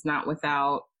realize it's not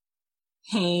without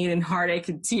pain and heartache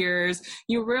and tears.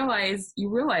 You realize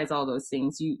all those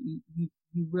things. You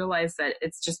realize that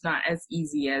it's just not as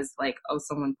easy as like, oh,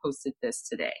 someone posted this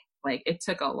today. Like it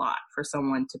took a lot for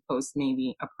someone to post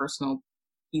maybe a personal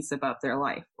piece about their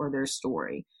life or their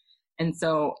story. And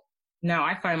so now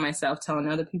I find myself telling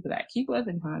other people that keep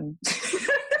living, honey.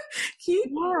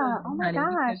 Keep living, Oh my honey,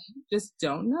 gosh. you just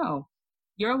don't know.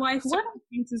 Your life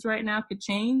circumstances right now could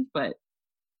change, but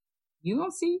you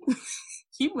don't see.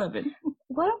 Keep living.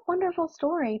 What a wonderful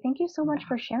story. Thank you so much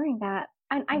for sharing that.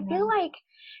 And I feel like,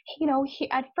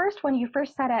 at first, when you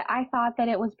first said it, I thought that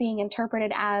it was being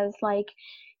interpreted as like,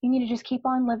 you need to just keep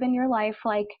on living your life.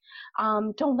 Like,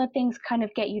 don't let things kind of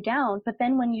get you down. But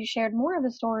then when you shared more of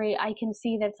the story, I can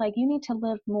see that it's like, you need to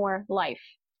live more life.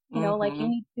 Like you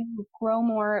need to grow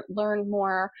more, learn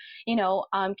more,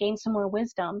 gain some more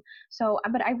wisdom. So,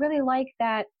 but I really like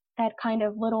that kind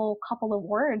of little couple of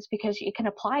words because it can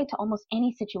apply to almost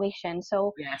any situation.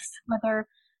 So yes. Whether,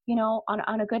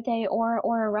 on a good day or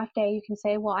a rough day, you can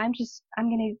say, well, I'm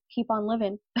going to keep on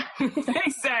living.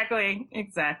 Exactly.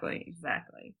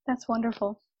 That's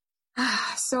wonderful.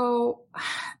 So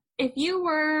if you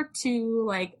were to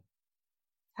like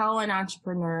tell an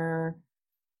entrepreneur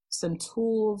some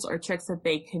tools or tricks that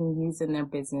they can use in their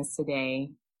business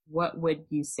today, what would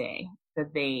you say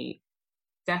that they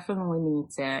definitely need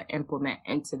to implement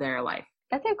into their life?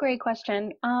 That's a great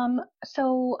question.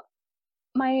 So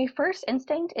my first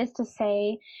instinct is to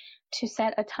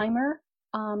set a timer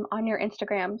on your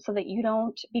Instagram so that you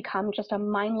don't become just a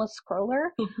mindless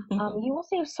scroller. You will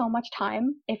save so much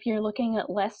time if you're looking at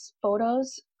less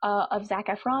photos of Zac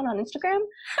Efron on Instagram.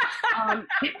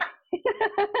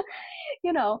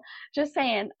 Just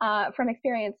saying from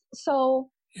experience. So,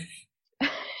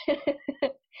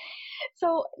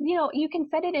 you can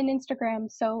set it in Instagram.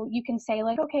 So you can say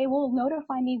like, okay, well,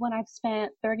 notify me when I've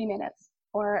spent 30 minutes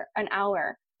or an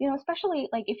hour, especially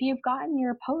like if you've gotten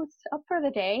your posts up for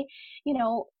the day,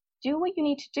 do what you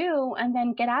need to do and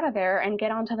then get out of there and get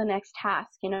on to the next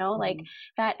task, like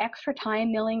that extra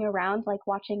time milling around, like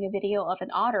watching a video of an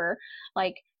otter,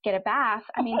 like get a bath.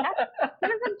 I mean,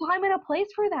 there's a time and a place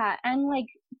for that. And like,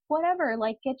 whatever,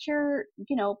 like get your,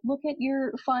 look at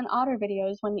your fun otter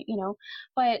videos when,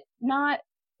 but not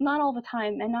all the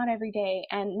time and not every day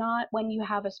and not when you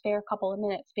have a spare couple of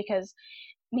minutes, because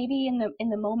maybe in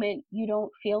the moment you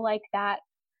don't feel like that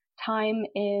time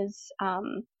is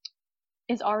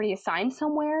already assigned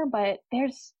somewhere, but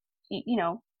there's,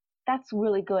 that's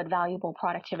really good, valuable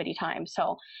productivity time.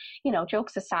 So,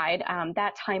 jokes aside,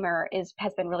 that timer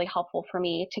has been really helpful for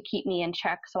me to keep me in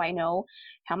check so I know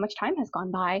how much time has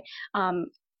gone by.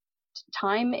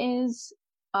 Time is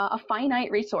a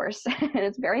finite resource and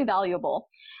it's very valuable.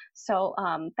 So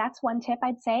that's one tip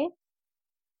I'd say.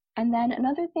 And then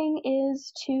another thing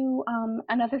is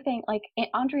like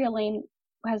Andrea Lane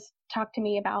has talked to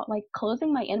me about, like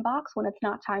closing my inbox when it's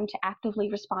not time to actively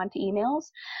respond to emails.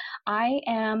 I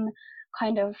am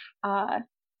kind of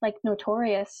like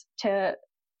notorious to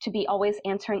be always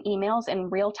answering emails in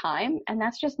real time, and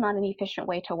that's just not an efficient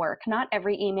way to work. Not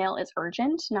every email is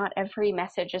urgent. Not every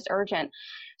message is urgent.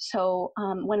 So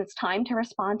when it's time to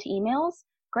respond to emails,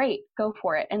 great, go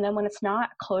for it. And then when it's not,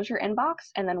 close your inbox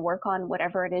and then work on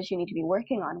whatever it is you need to be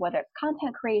working on, whether it's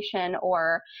content creation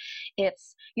or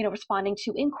it's, responding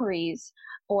to inquiries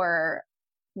or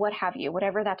what have you,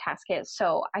 whatever that task is.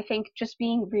 So I think just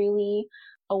being really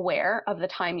aware of the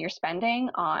time you're spending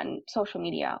on social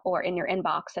media or in your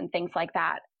inbox and things like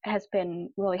that has been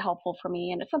really helpful for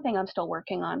me. And it's something I'm still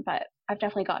working on, but I've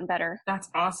definitely gotten better. That's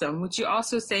awesome. Would you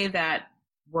also say that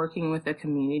working with a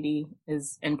community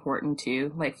is important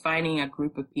too? Like finding a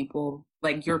group of people,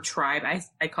 like your tribe,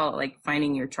 I call it like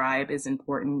finding your tribe is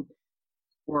important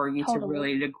for you to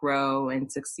really to grow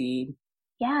and succeed.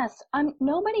 Yes.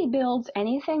 Nobody builds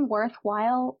anything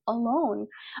worthwhile alone.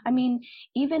 I mean,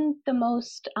 even the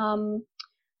most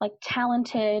like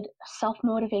talented,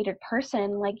 self-motivated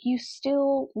person, like you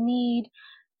still need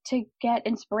to get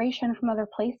inspiration from other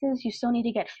places. You still need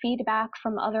to get feedback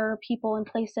from other people and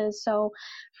places. So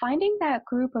finding that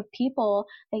group of people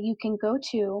that you can go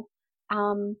to,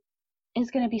 is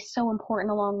going to be so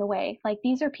important along the way. Like,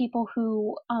 these are people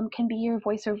who can be your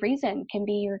voice of reason, can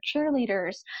be your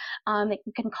cheerleaders, that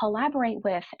you can collaborate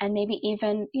with, and maybe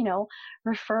even,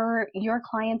 refer your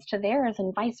clients to theirs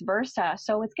and vice versa.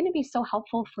 So it's going to be so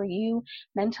helpful for you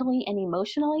mentally and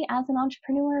emotionally as an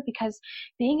entrepreneur, because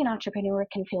being an entrepreneur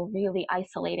can feel really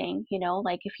isolating.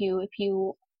 Like if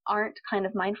you aren't kind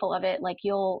of mindful of it, like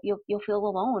you'll feel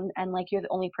alone and like you're the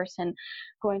only person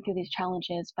going through these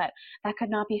challenges. But that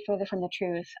could not be further from the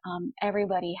truth.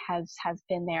 Everybody has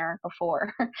been there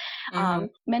before.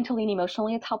 Mentally and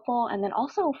emotionally, it's helpful. And then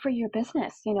also for your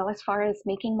business, as far as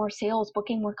making more sales,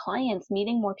 booking more clients,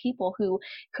 meeting more people who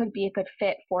could be a good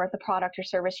fit for the product or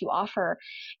service you offer.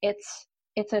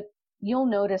 You'll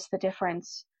notice the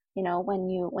difference when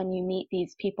you meet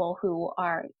these people who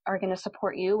are going to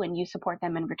support you and you support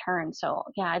them in return. So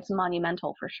yeah, it's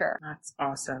monumental for sure. That's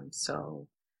awesome. So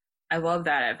I love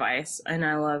that advice, and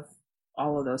I love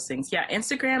all of those things. Yeah,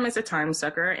 Instagram is a time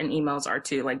sucker, and emails are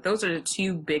too. Like, those are the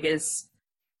two biggest,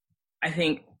 I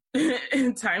think,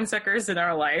 time suckers in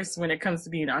our lives when it comes to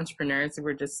being entrepreneurs.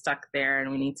 We're just stuck there and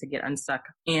we need to get unstuck.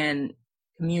 And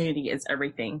community is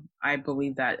everything. I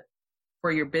believe that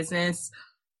for your business,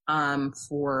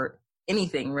 for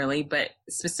anything really, but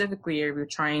specifically if you're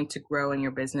trying to grow in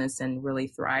your business and really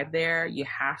thrive there, you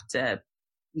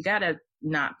gotta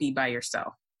not be by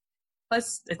yourself.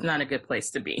 Plus, it's not a good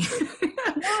place to be.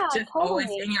 Yeah, just totally. always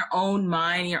in your own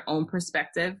mind, your own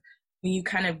perspective. When you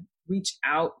kind of reach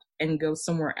out and go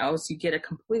somewhere else, you get a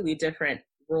completely different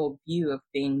world view of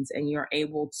things, and you're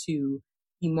able to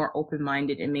be more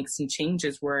open-minded and make some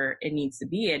changes where it needs to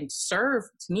be. And serve,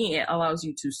 to me, it allows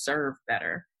you to serve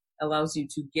better. Allows you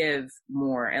to give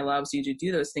more, allows you to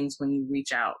do those things when you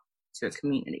reach out to a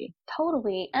community.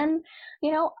 Totally. And,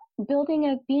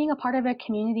 being a part of a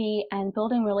community and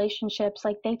building relationships,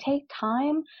 like, they take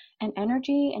time and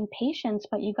energy and patience,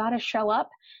 but you got to show up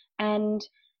and,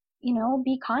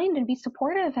 be kind and be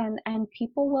supportive, and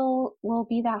people will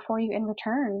be that for you in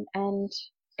return. And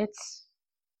it's,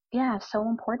 so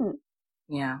important.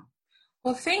 Yeah.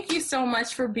 Well, thank you so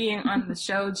much for being on the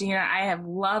show, Gina. I have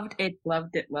loved it.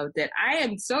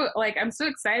 I'm so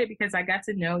excited because I got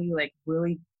to know you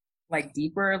really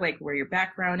deeper, where your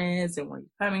background is and where you're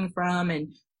coming from.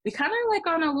 And we kind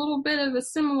of on a little bit of a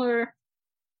similar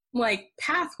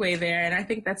pathway there. And I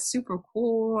think that's super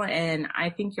cool. And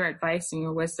I think your advice and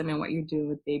your wisdom and what you're doing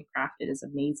with Babe Crafted is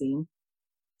amazing.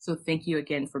 So thank you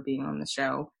again for being on the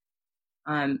show.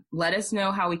 Let us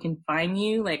know how we can find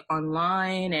you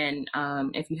online, and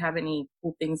if you have any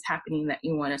cool things happening that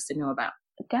you want us to know about.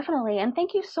 Definitely. And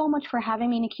thank you so much for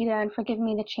having me, Nikita, and for giving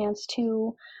me the chance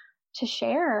to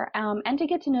share and to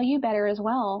get to know you better as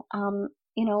well.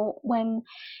 When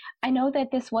I know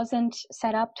that this wasn't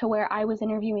set up to where I was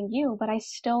interviewing you, but I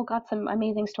still got some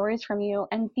amazing stories from you,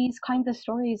 and these kinds of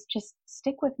stories just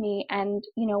stick with me. And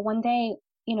one day,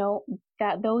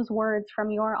 that those words from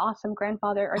your awesome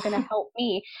grandfather are going to help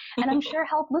me, and I'm sure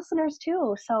help listeners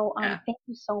too. So thank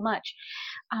you so much.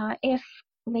 If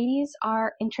ladies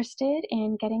are interested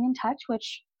in getting in touch,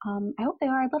 which I hope they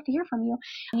are, I'd love to hear from you.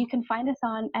 You can find us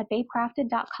at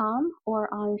babecrafted.com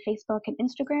or on Facebook and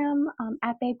Instagram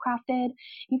at babecrafted.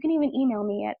 You can even email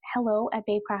me at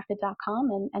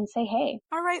hello@babecrafted.com and say hey.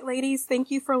 All right, ladies,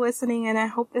 thank you for listening, and I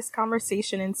hope this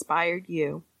conversation inspired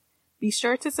you. Be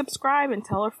sure to subscribe and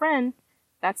tell a friend.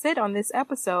 That's it on this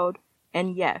episode.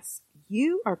 And yes,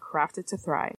 you are crafted to thrive.